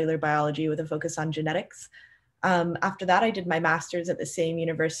biology and cellular biology with a focus on genetics. After that, I did my master's at the same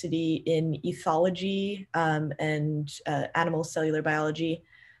university in ethology and animal cellular biology.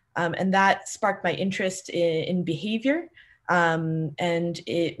 And that sparked my interest in behavior. And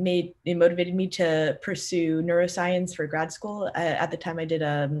it motivated me to pursue neuroscience for grad school. At the time, I did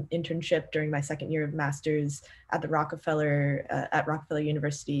an internship during my second year of master's at Rockefeller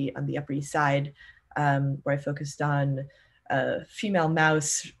University on the Upper East Side, where I focused on female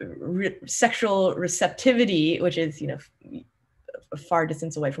mouse sexual receptivity, which is, a far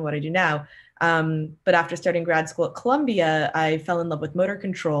distance away from what I do now. But after starting grad school at Columbia, I fell in love with motor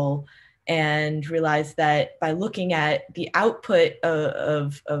control and realized that by looking at the output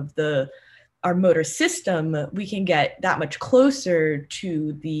of our motor system, we can get that much closer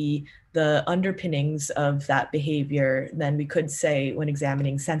to the underpinnings of that behavior than we could say when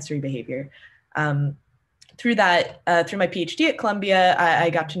examining sensory behavior. Through my PhD at Columbia,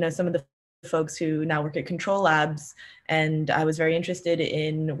 I got to know some of the folks who now work at Control Labs, and I was very interested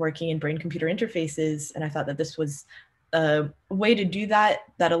in working in brain-computer interfaces, and I thought that this was a way to do that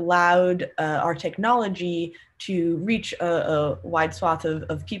allowed our technology to reach a wide swath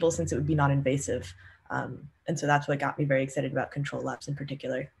of people, since it would be non-invasive. And so that's what got me very excited about Control Labs in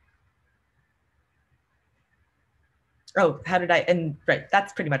particular. Oh, right,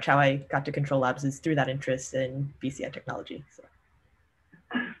 that's pretty much how I got to Control Labs, is through that interest in BCI technology. So.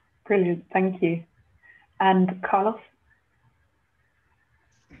 Brilliant, thank you. And Carlos?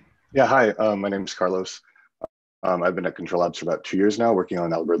 Yeah, hi, my name is Carlos. I've been at Control Labs for about 2 years now, working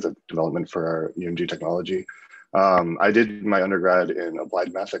on algorithm development for our EMG technology. I did my undergrad in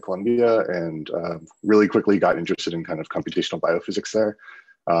applied math at Columbia, and really quickly got interested in kind of computational biophysics there,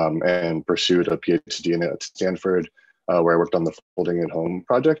 and pursued a PhD in it at Stanford, where I worked on the Folding at Home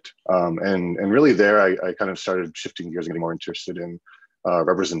project. And really there, I kind of started shifting gears and getting more interested in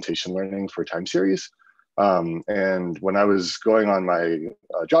representation learning for time series. And when I was going on my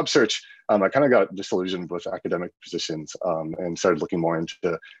job search, I kind of got disillusioned with academic positions, and started looking more into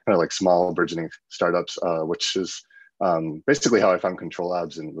kind of like small burgeoning startups, which is basically how I found Control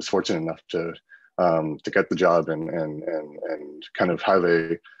Labs, and was fortunate enough to get the job and kind of have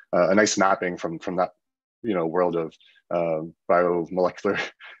a nice mapping from that world of biomolecular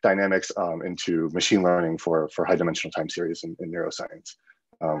dynamics into machine learning for high dimensional time series in neuroscience,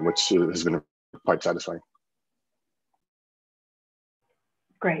 which has been quite satisfying.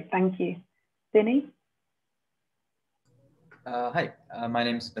 Great, thank you. Vinny? Hi, my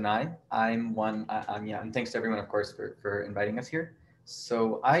name is Vinay. And thanks to everyone, of course, for inviting us here.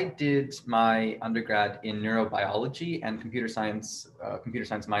 So I did my undergrad in neurobiology and computer science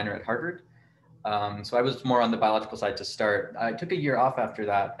minor at Harvard. So I was more on the biological side to start. I took a year off after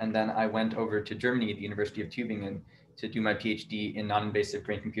that, and then I went over to Germany, the University of Tübingen to do my PhD in non-invasive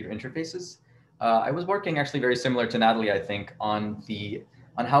brain-computer interfaces. I was working actually very similar to Natalie, I think, on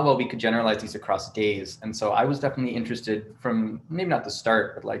how well we could generalize these across days. And so I was definitely interested from maybe not the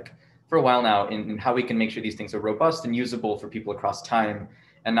start, but like for a while now in how we can make sure these things are robust and usable for people across time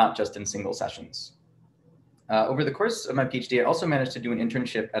and not just in single sessions. Over the course of my PhD, I also managed to do an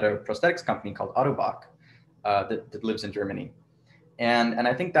internship at a prosthetics company called Ottobock that lives in Germany. And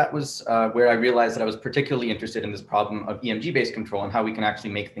I think that was where I realized that I was particularly interested in this problem of EMG-based control and how we can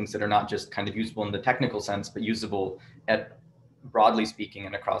actually make things that are not just kind of usable in the technical sense, but usable at broadly speaking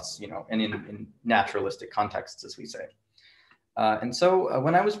and across, and in naturalistic contexts, as we say. And so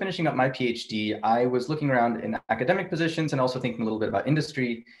when I was finishing up my PhD, I was looking around in academic positions and also thinking a little bit about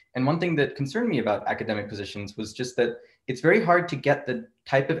industry. And one thing that concerned me about academic positions was just that it's very hard to get the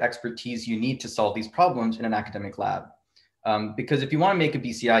type of expertise you need to solve these problems in an academic lab. Because if you want to make a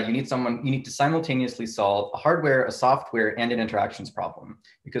BCI, you need to simultaneously solve a hardware, a software, and an interactions problem.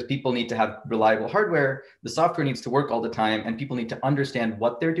 Because people need to have reliable hardware, the software needs to work all the time, and people need to understand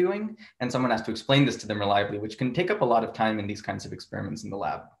what they're doing, and someone has to explain this to them reliably, which can take up a lot of time in these kinds of experiments in the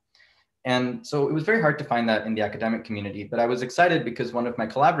lab. And so it was very hard to find that in the academic community, but I was excited because one of my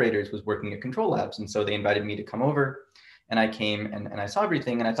collaborators was working at Control Labs, and so they invited me to come over, and I came and I saw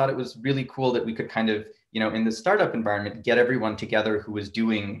everything, and I thought it was really cool that we could kind of, in the startup environment, get everyone together who was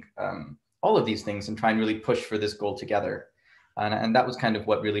doing all of these things and try and really push for this goal together. And that was kind of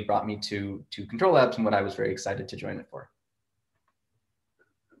what really brought me to Control Labs and what I was very excited to join it for.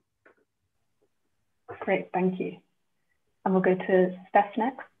 Great, thank you. And we'll go to Steph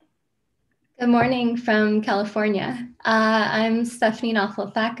next. Good morning from California. I'm Stephanie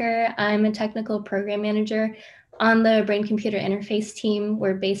Knopfler-Thacker. I'm a technical program manager on the brain-computer interface team.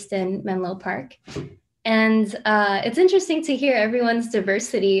 We're based in Menlo Park. And it's interesting to hear everyone's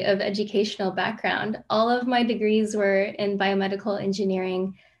diversity of educational background. All of my degrees were in biomedical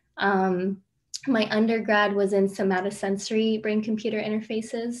engineering. My undergrad was in somatosensory brain-computer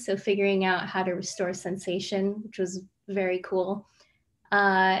interfaces, so figuring out how to restore sensation, which was very cool.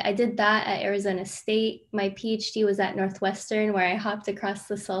 I did that at Arizona State. My PhD was at Northwestern, where I hopped across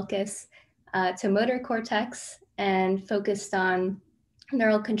the sulcus to motor cortex and focused on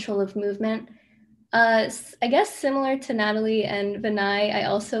neural control of movement. I guess similar to Natalie and Vinay, I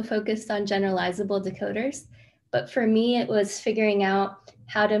also focused on generalizable decoders. But for me, it was figuring out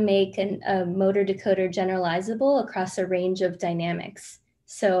how to make a motor decoder generalizable across a range of dynamics.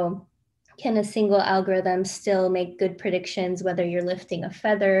 So can a single algorithm still make good predictions, whether you're lifting a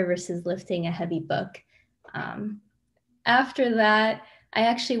feather versus lifting a heavy book? After that, I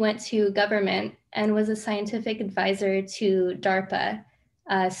actually went to government and was a scientific advisor to DARPA.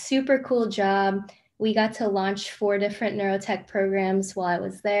 Super cool job. We got to launch 4 different neurotech programs while I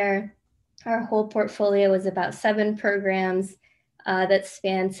was there. Our whole portfolio was about 7 programs that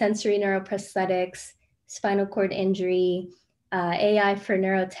spanned sensory neuroprosthetics, spinal cord injury, AI for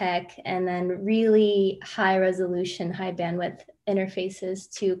neurotech, and then really high resolution, high bandwidth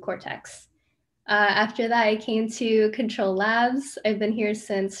interfaces to Cortex. After that, I came to Control Labs. I've been here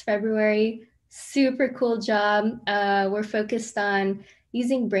since February. Super cool job. We're focused on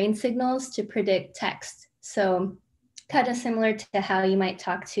using brain signals to predict text. So kind of similar to how you might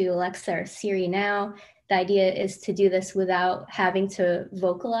talk to Alexa or Siri now. The idea is to do this without having to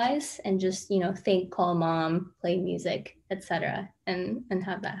vocalize and just, think, call mom, play music, etc., and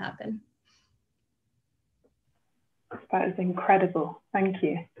have that happen. That is incredible. Thank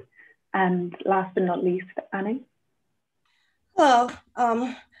you. And last but not least, Annie. Hello.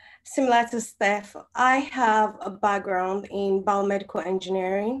 Similar to Steph, I have a background in biomedical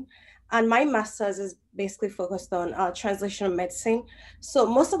engineering, and my master's is basically focused on translational medicine. So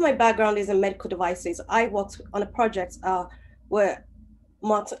most of my background is in medical devices. I worked on a project with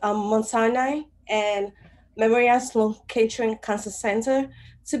Mount Sinai and Memorial Sloan Kettering Cancer Center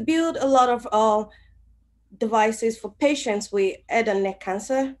to build a lot of devices for patients with head and neck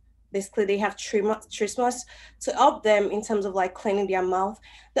cancer. Basically, they have trismus to help them in terms of like cleaning their mouth.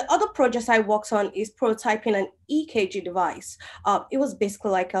 The other projects I worked on is prototyping an EKG device. It was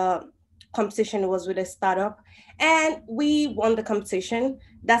basically like a competition. It was with a startup, and we won the competition.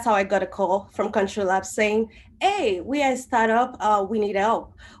 That's how I got a call from Control Labs saying, "Hey, we are a startup. We need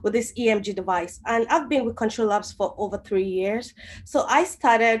help with this EMG device." And I've been with Control Labs for over 3 years. So I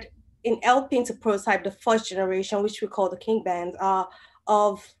started in helping to prototype the first generation, which we call the King Band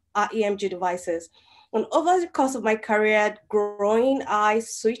of our EMG devices. And over the course of my career growing, I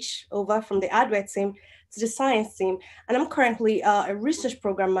switched over from the hardware team to the science team. And I'm currently a research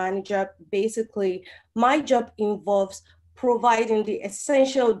program manager. Basically, my job involves providing the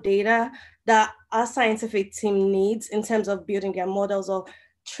essential data that our scientific team needs in terms of building their models or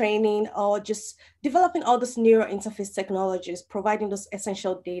training or just developing all those neural interface technologies, providing those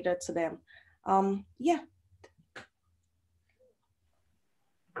essential data to them. Yeah.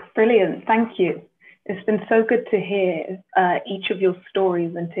 Brilliant, thank you. It's been so good to hear each of your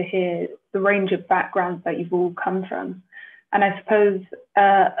stories and to hear the range of backgrounds that you've all come from. And I suppose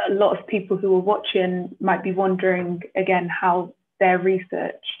a lot of people who are watching might be wondering, again, how their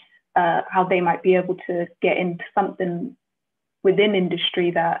research, how they might be able to get into something within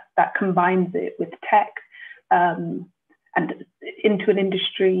industry that combines it with tech, and into an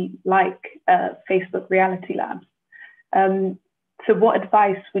industry like Facebook Reality Labs. So what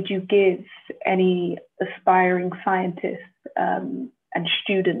advice would you give any aspiring scientists and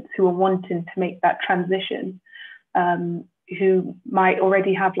students who are wanting to make that transition, who might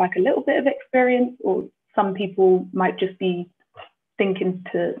already have like a little bit of experience, or some people might just be thinking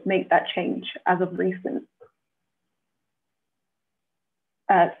to make that change as of recent?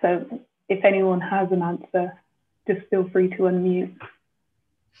 So if anyone has an answer, just feel free to unmute.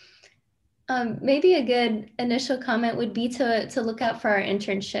 Maybe a good initial comment would be to look out for our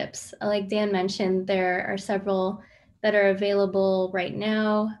internships. Like Dan mentioned, there are several that are available right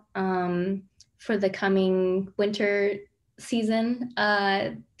now for the coming winter season.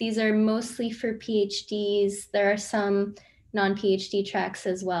 These are mostly for PhDs. There are some non-PhD tracks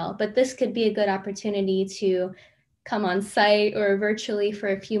as well, but this could be a good opportunity to come on site or virtually for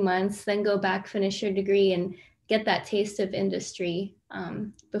a few months, then go back, finish your degree, and get that taste of industry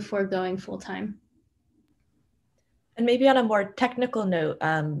before going full time. And maybe on a more technical note,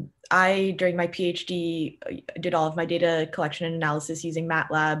 I, during my PhD, did all of my data collection and analysis using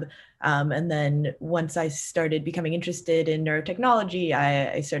MATLAB. And then once I started becoming interested in neurotechnology,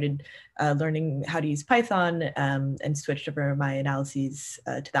 I started learning how to use Python and switched over my analyses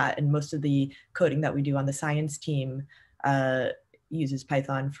to that. And most of the coding that we do on the science team uses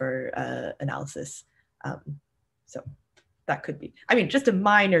Python for analysis. So that could be, I mean, just a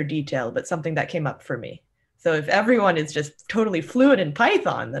minor detail, but something that came up for me. So if everyone is just totally fluent in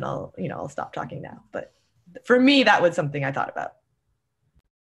Python, then I'll stop talking now. But for me, that was something I thought about.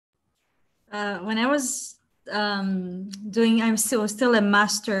 When I was I'm still a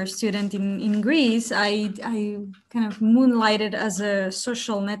master student in Greece, I kind of moonlighted as a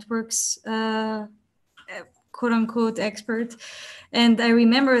social networks quote unquote expert. And I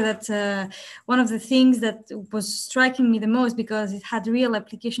remember that one of the things that was striking me the most, because it had real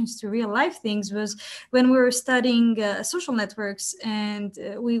applications to real life things, was when we were studying social networks, and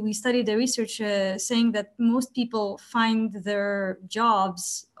we studied the research saying that most people find their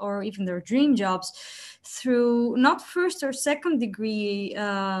jobs or even their dream jobs through not first or second degree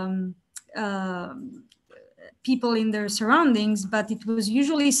people in their surroundings, but it was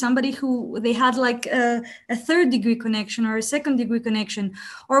usually somebody who they had like a third degree connection or a second degree connection,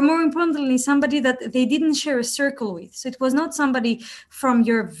 or more importantly, somebody that they didn't share a circle with. So it was not somebody from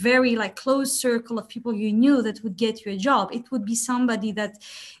your very like close circle of people you knew that would get you a job. It would be somebody that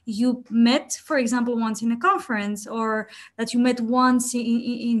you met, for example, once in a conference, or that you met once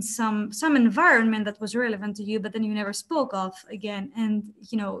in some environment that was relevant to you, but then you never spoke of again. And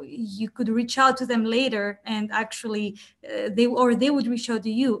you could reach out to them later, and actually they would reach out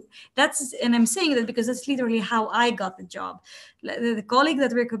to you. And I'm saying that because that's literally how I got the job. The colleague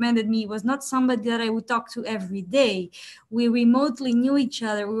that recommended me was not somebody that I would talk to every day. We remotely knew each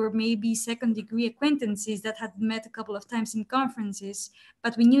other. We were maybe second degree acquaintances that had met a couple of times in conferences,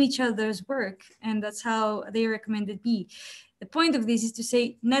 but we knew each other's work, and that's how they recommended me. The point of this is to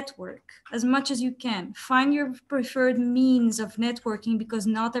say network as much as you can. Find your preferred means of networking, because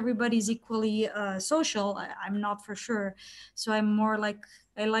not everybody is equally social. I'm not, for sure. So I'm more like,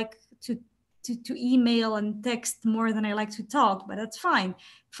 I like to email and text more than I like to talk, but that's fine.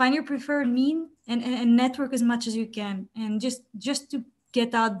 Find your preferred mean and network as much as you can. And just to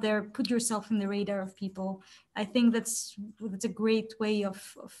get out there, put yourself in the radar of people. I think that's a great way of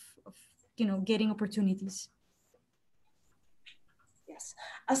getting opportunities. Yes.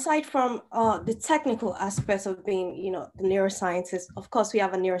 Aside from the technical aspects of being, the neuroscientist, of course, we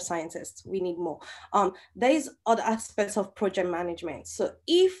have a neuroscientist, we need more. There is other aspects of project management. So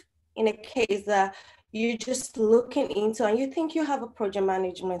if in a case that you're just looking into and you think you have a project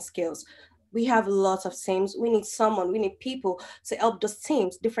management skills, we have lots of teams. We need people to help those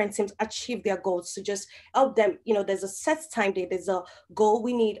teams, different teams, achieve their goals, to just help them. There's a set time date, there's a goal.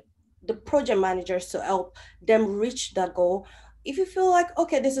 We need the project managers to help them reach that goal. If you feel like,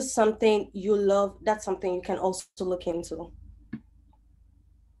 okay, this is something you love, that's something you can also look into.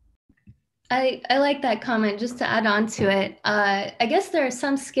 I like that comment. Just to add on to it, I guess there are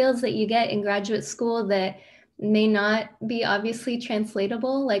some skills that you get in graduate school that may not be obviously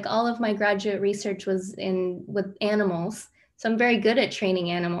translatable. Like all of my graduate research was with animals. So I'm very good at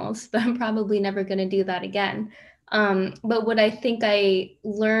training animals, but I'm probably never going to do that again. But what I think I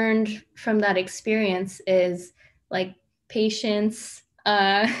learned from that experience is like patience,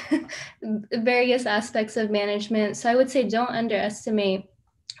 various aspects of management. So I would say don't underestimate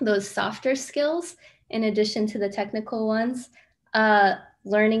those softer skills in addition to the technical ones.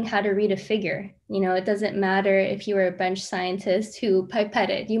 Learning how to read a figure. It doesn't matter if you were a bench scientist who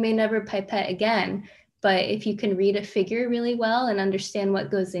pipetted. You may never pipette again, but if you can read a figure really well and understand what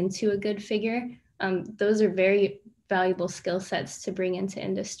goes into a good figure, those are very valuable skill sets to bring into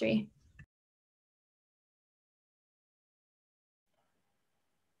industry.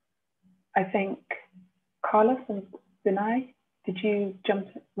 I think Carlos and Vinay, did you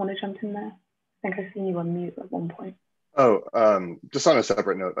want to jump in there? I think I seen you on mute at one point. Oh, just on a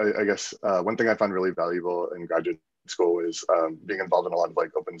separate note, I guess one thing I found really valuable in graduate school is being involved in a lot of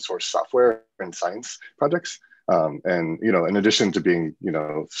like open source software and science projects. And, in addition to being,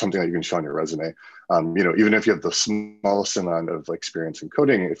 something that you can show on your resume, even if you have the smallest amount of experience in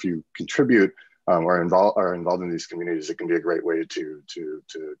coding, if you contribute or are involved in these communities, it can be a great way to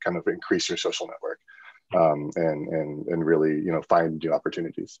kind of increase your social network and really, find new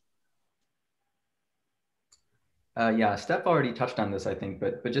opportunities. Yeah, Steph already touched on this, I think,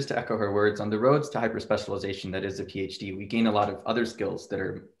 but just to echo her words, on the roads to hyperspecialization that is a PhD, we gain a lot of other skills that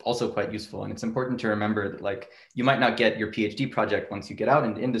are also quite useful. And it's important to remember that like you might not get your PhD project once you get out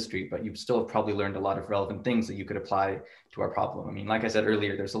into industry, but you still have probably learned a lot of relevant things that you could apply to our problem. I mean, like I said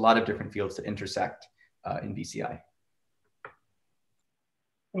earlier, there's a lot of different fields that intersect in BCI.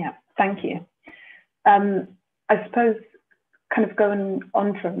 Yeah, thank you. I suppose kind of going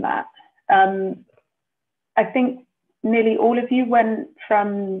on from that, I think nearly all of you went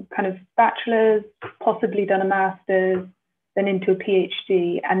from kind of bachelor's, possibly done a master's, then into a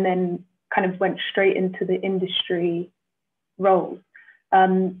PhD, and then kind of went straight into the industry roles.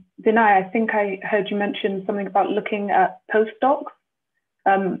 Vinay, I think I heard you mention something about looking at postdocs.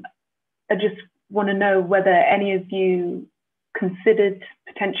 I just want to know whether any of you considered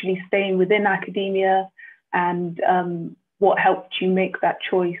potentially staying within academia and what helped you make that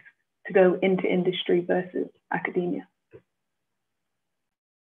choice to go into industry versus academia.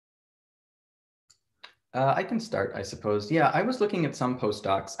 I can start, I suppose. Yeah, I was looking at some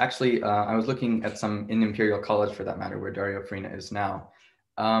postdocs. Actually, I was looking at some in Imperial College, for that matter, where Dario Farina is now.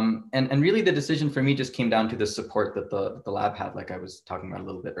 And really the decision for me just came down to the support that the lab had, like I was talking about a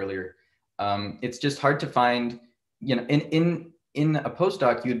little bit earlier. It's just hard to find, in a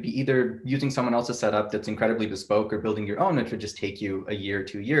postdoc, you'd be either using someone else's setup that's incredibly bespoke or building your own, which would just take you a year,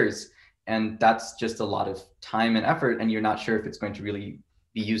 2 years. And that's just a lot of time and effort, and you're not sure if it's going to really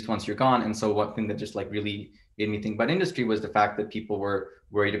be used once you're gone. And so one thing that just like really made me think about industry was the fact that people were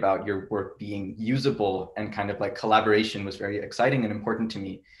worried about your work being usable, and kind of like collaboration was very exciting and important to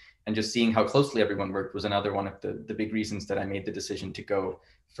me. And just seeing how closely everyone worked was another one of the big reasons that I made the decision to go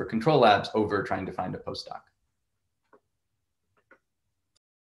for control labs over trying to find a postdoc.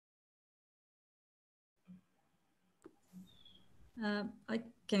 I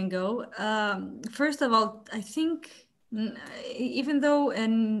can go. First of all, I think even though,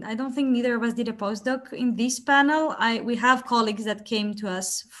 and I don't think neither of us did a postdoc in this panel, we have colleagues that came to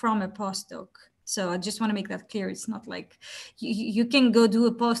us from a postdoc. So I just want to make that clear. It's not like you can go do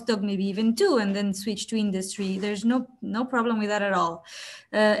a postdoc, maybe even 2, and then switch to industry. There's no problem with that at all.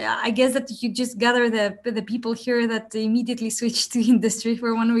 I guess that you just gather the people here that immediately switched to industry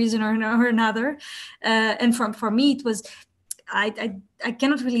for one reason or another. And for me, it was, I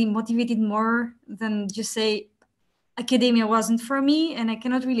cannot really motivate it more than just say academia wasn't for me, and I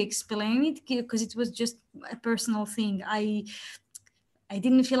cannot really explain it because it was just a personal thing. I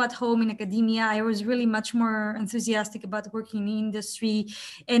didn't feel at home in academia. I was really much more enthusiastic about working in industry.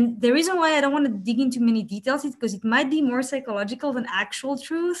 And the reason why I don't want to dig into many details is because it might be more psychological than actual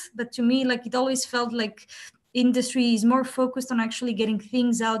truth. But to me, like, it always felt like industry is more focused on actually getting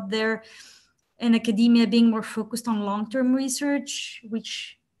things out there, and academia being more focused on long-term research,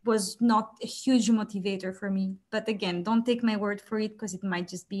 which was not a huge motivator for me. But again, don't take my word for it because it might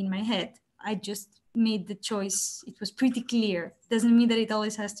just be in my head. I just made the choice. It was pretty clear. Doesn't mean that it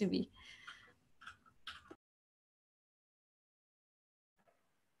always has to be.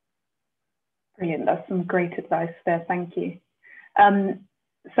 Brilliant. That's some great advice there. Thank you.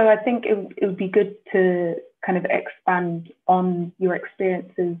 So I think it would be good to kind of expand on your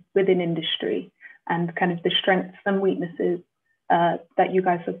experiences within industry and kind of the strengths and weaknesses that you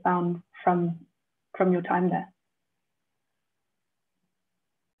guys have found from your time there?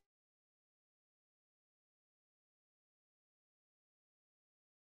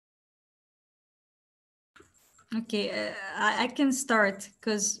 Okay, I can start,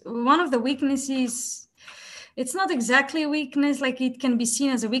 because one of the weaknesses, it's not exactly a weakness, like it can be seen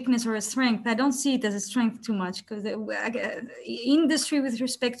as a weakness or a strength. I don't see it as a strength too much, because the industry with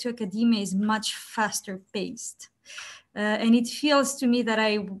respect to academia is much faster paced. And it feels to me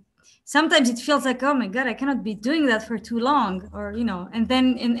that sometimes it feels like, oh my God, I cannot be doing that for too long, or, you know, and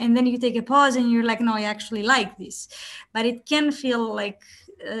then you take a pause and you're like, no, I actually like this. But it can feel like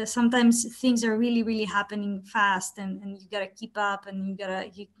sometimes things are really, really happening fast, and you gotta keep up, and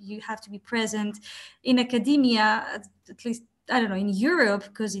you have to be present. In academia, at least, I don't know, in Europe,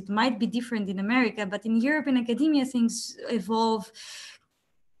 because it might be different in America, but in Europe, in academia, things evolve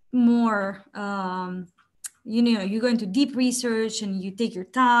more. You know, you go into deep research and you take your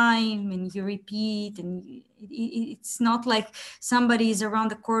time and you repeat, and it's not like somebody is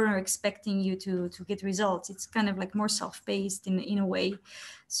around the corner expecting you to get results. It's kind of like more self-paced in a way.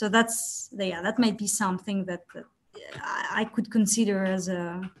 So that might be something that I could consider as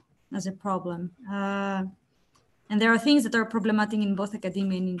a problem. And there are things that are problematic in both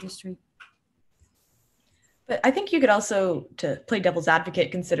academia and industry. But I think you could also, to play devil's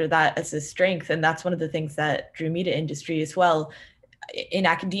advocate, consider that as a strength. And that's one of the things that drew me to industry as well. In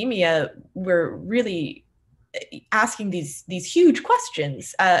academia, we're really asking these huge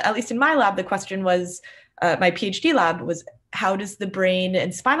questions. At least in my lab, the question was, my PhD lab was, how does the brain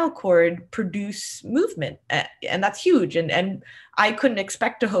and spinal cord produce movement? And that's huge. And I couldn't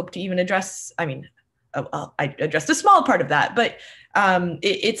expect to hope to even address, I mean, I addressed a small part of that, but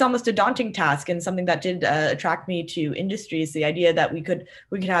it's almost a daunting task, and something that did attract me to industry is the idea that we could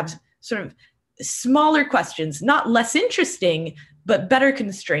have sort of smaller questions, not less interesting, but better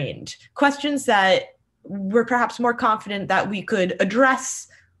constrained questions that we're perhaps more confident that we could address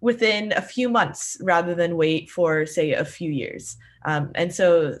within a few months rather than wait for, say, a few years. And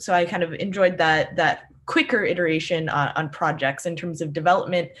so I kind of enjoyed that quicker iteration on projects in terms of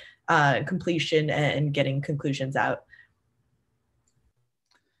development, completion, and getting conclusions out.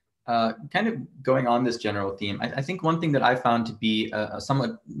 Kind of going on this general theme, I think one thing that I found to be a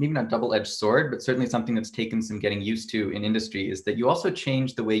somewhat, maybe not double-edged sword, but certainly something that's taken some getting used to in industry, is that you also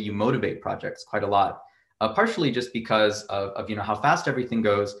change the way you motivate projects quite a lot. Partially just because of you know, how fast everything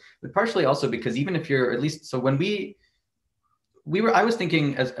goes, but partially also because even if you're, at least, so when I was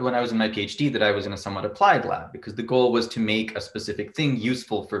thinking when I was in my PhD that I was in a somewhat applied lab, because the goal was to make a specific thing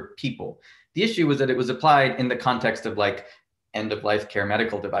useful for people. The issue was that it was applied in the context of like end-of-life care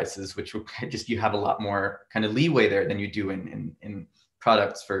medical devices, which just, you have a lot more kind of leeway there than you do in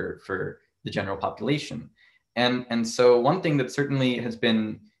products for the general population. And so one thing that certainly has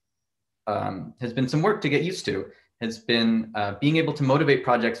been some work to get used to has been being able to motivate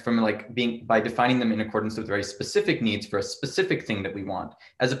projects from by defining them in accordance with very specific needs for a specific thing that we want,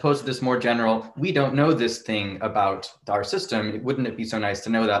 as opposed to this more general, we don't know this thing about our system. Wouldn't it be so nice to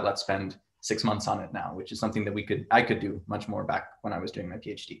know that? Let's spend 6 months on it now, which is something that I could do much more back when I was doing my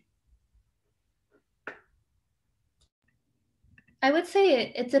PhD. I would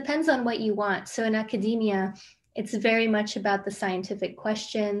say it depends on what you want. So in academia, it's very much about the scientific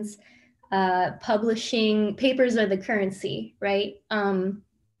questions. Publishing papers are the currency, right? In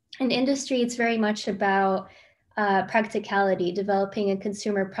industry, it's very much about practicality, developing a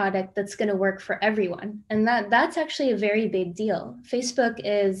consumer product that's going to work for everyone. And that's actually a very big deal. Facebook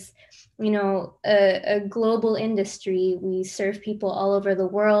is, you know, a global industry. We serve people all over the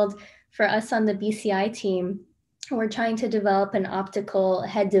world. For us on the BCI team, we're trying to develop an optical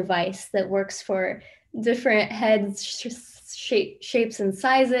head device that works for different heads, shapes and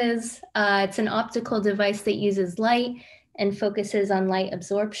sizes. It's an optical device that uses light and focuses on light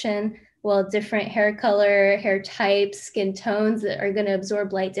absorption. Well, different hair color, hair types, skin tones are going to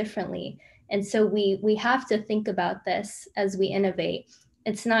absorb light differently. And so we have to think about this as we innovate.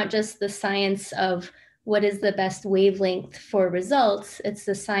 It's not just the science of what is the best wavelength for results. It's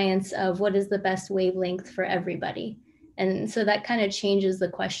the science of what is the best wavelength for everybody. And so that kind of changes the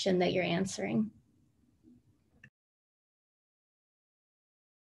question that you're answering.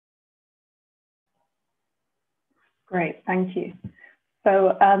 Great, thank you.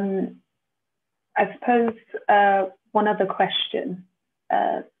 So I suppose one other question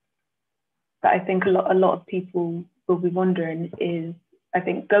that I think a lot of people will be wondering is, I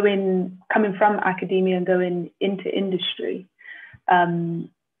think coming from academia and going into industry,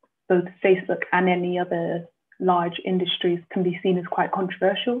 both Facebook and any other large industries can be seen as quite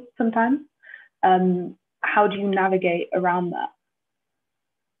controversial sometimes. How do you navigate around that?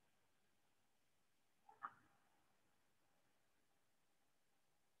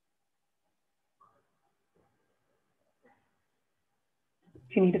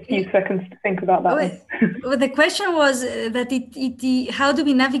 you need a few seconds to think about that one. Well, the question was that how do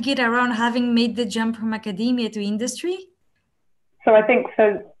we navigate around having made the jump from academia to industry? So I think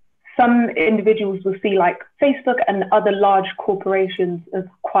some individuals will see like Facebook and other large corporations as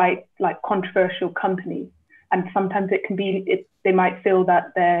quite like controversial companies. And sometimes it can be, they might feel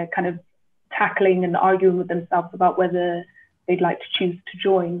that they're kind of tackling and arguing with themselves about whether they'd like to choose to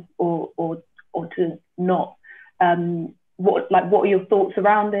join or to not. What are your thoughts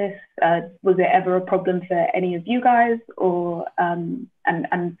around this? Was it ever a problem for any of you guys, or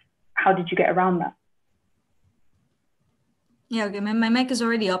and how did you get around that? Yeah, okay, my mic is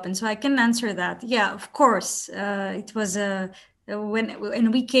already open, so I can answer that. Yeah, of course, it was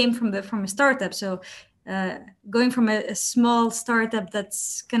when we came from a startup, so. Going from a small startup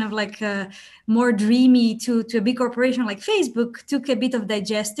that's kind of like more dreamy to a big corporation like Facebook took a bit of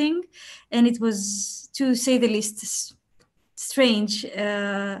digesting, and it was, to say the least, strange,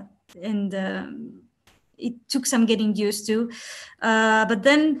 and it took some getting used to. But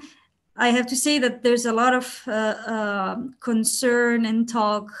then I have to say that there's a lot of concern and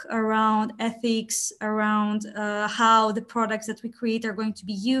talk around ethics, around how the products that we create are going to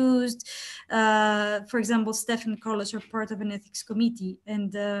be used. For example, Steph and Carlos are part of an ethics committee.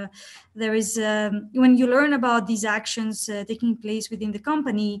 And there is, when you learn about these actions taking place within the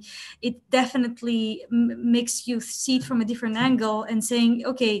company, it definitely makes you see it from a different angle and saying,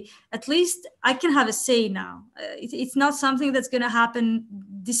 okay, at least I can have a say now. It's not something that's going to happen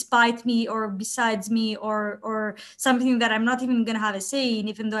despite me or besides me, or something that I'm not even going to have a say in,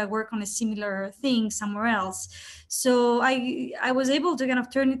 even though I work on a similar thing somewhere else. So I was able to kind of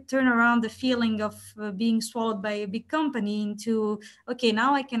turn around the feeling of being swallowed by a big company into, okay,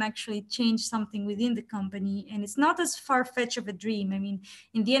 now I can actually change something within the company. And it's not as far-fetched of a dream. I mean,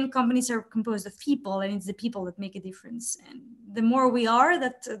 in the end, companies are composed of people, and it's the people that make a difference. And the more we are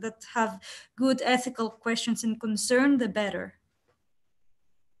that have good ethical questions and concern, the better.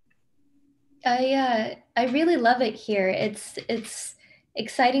 I really love it here. It's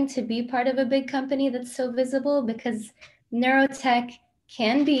exciting to be part of a big company that's so visible, because neurotech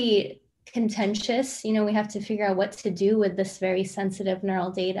can be contentious. You know, we have to figure out what to do with this very sensitive neural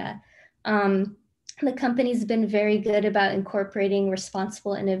data. The company's been very good about incorporating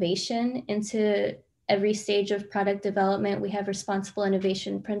responsible innovation into every stage of product development. We have responsible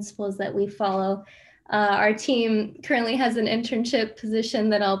innovation principles that we follow. Our team currently has an internship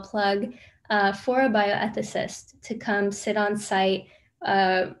position that I'll plug for a bioethicist to come sit on site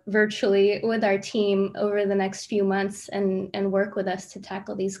virtually with our team over the next few months and work with us to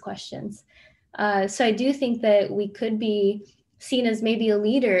tackle these questions. So I do think that we could be seen as maybe a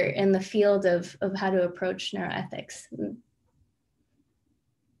leader in the field of how to approach neuroethics.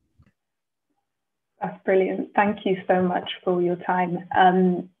 That's brilliant. Thank you so much for your time.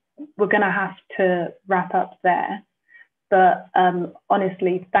 We're going to have to wrap up there. But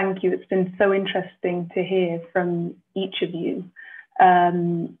honestly, thank you. It's been so interesting to hear from each of you.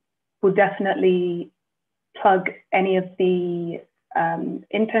 We'll definitely plug any of the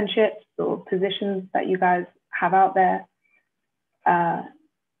internships or positions that you guys have out there.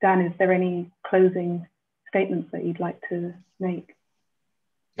 Dan, is there any closing statements that you'd like to make?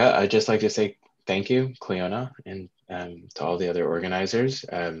 Yeah, I'd just like to say thank you, Cleona, and to all the other organizers.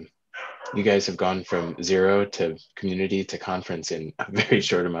 You guys have gone from zero to community to conference in a very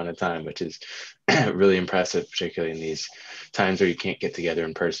short amount of time, which is really impressive, particularly in these times where you can't get together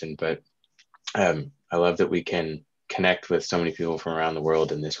in person. But I love that we can connect with so many people from around the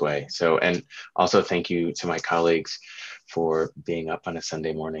world in this way. So, and also thank you to my colleagues for being up on a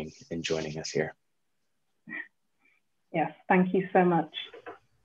Sunday morning and joining us here. Yes, thank you so much.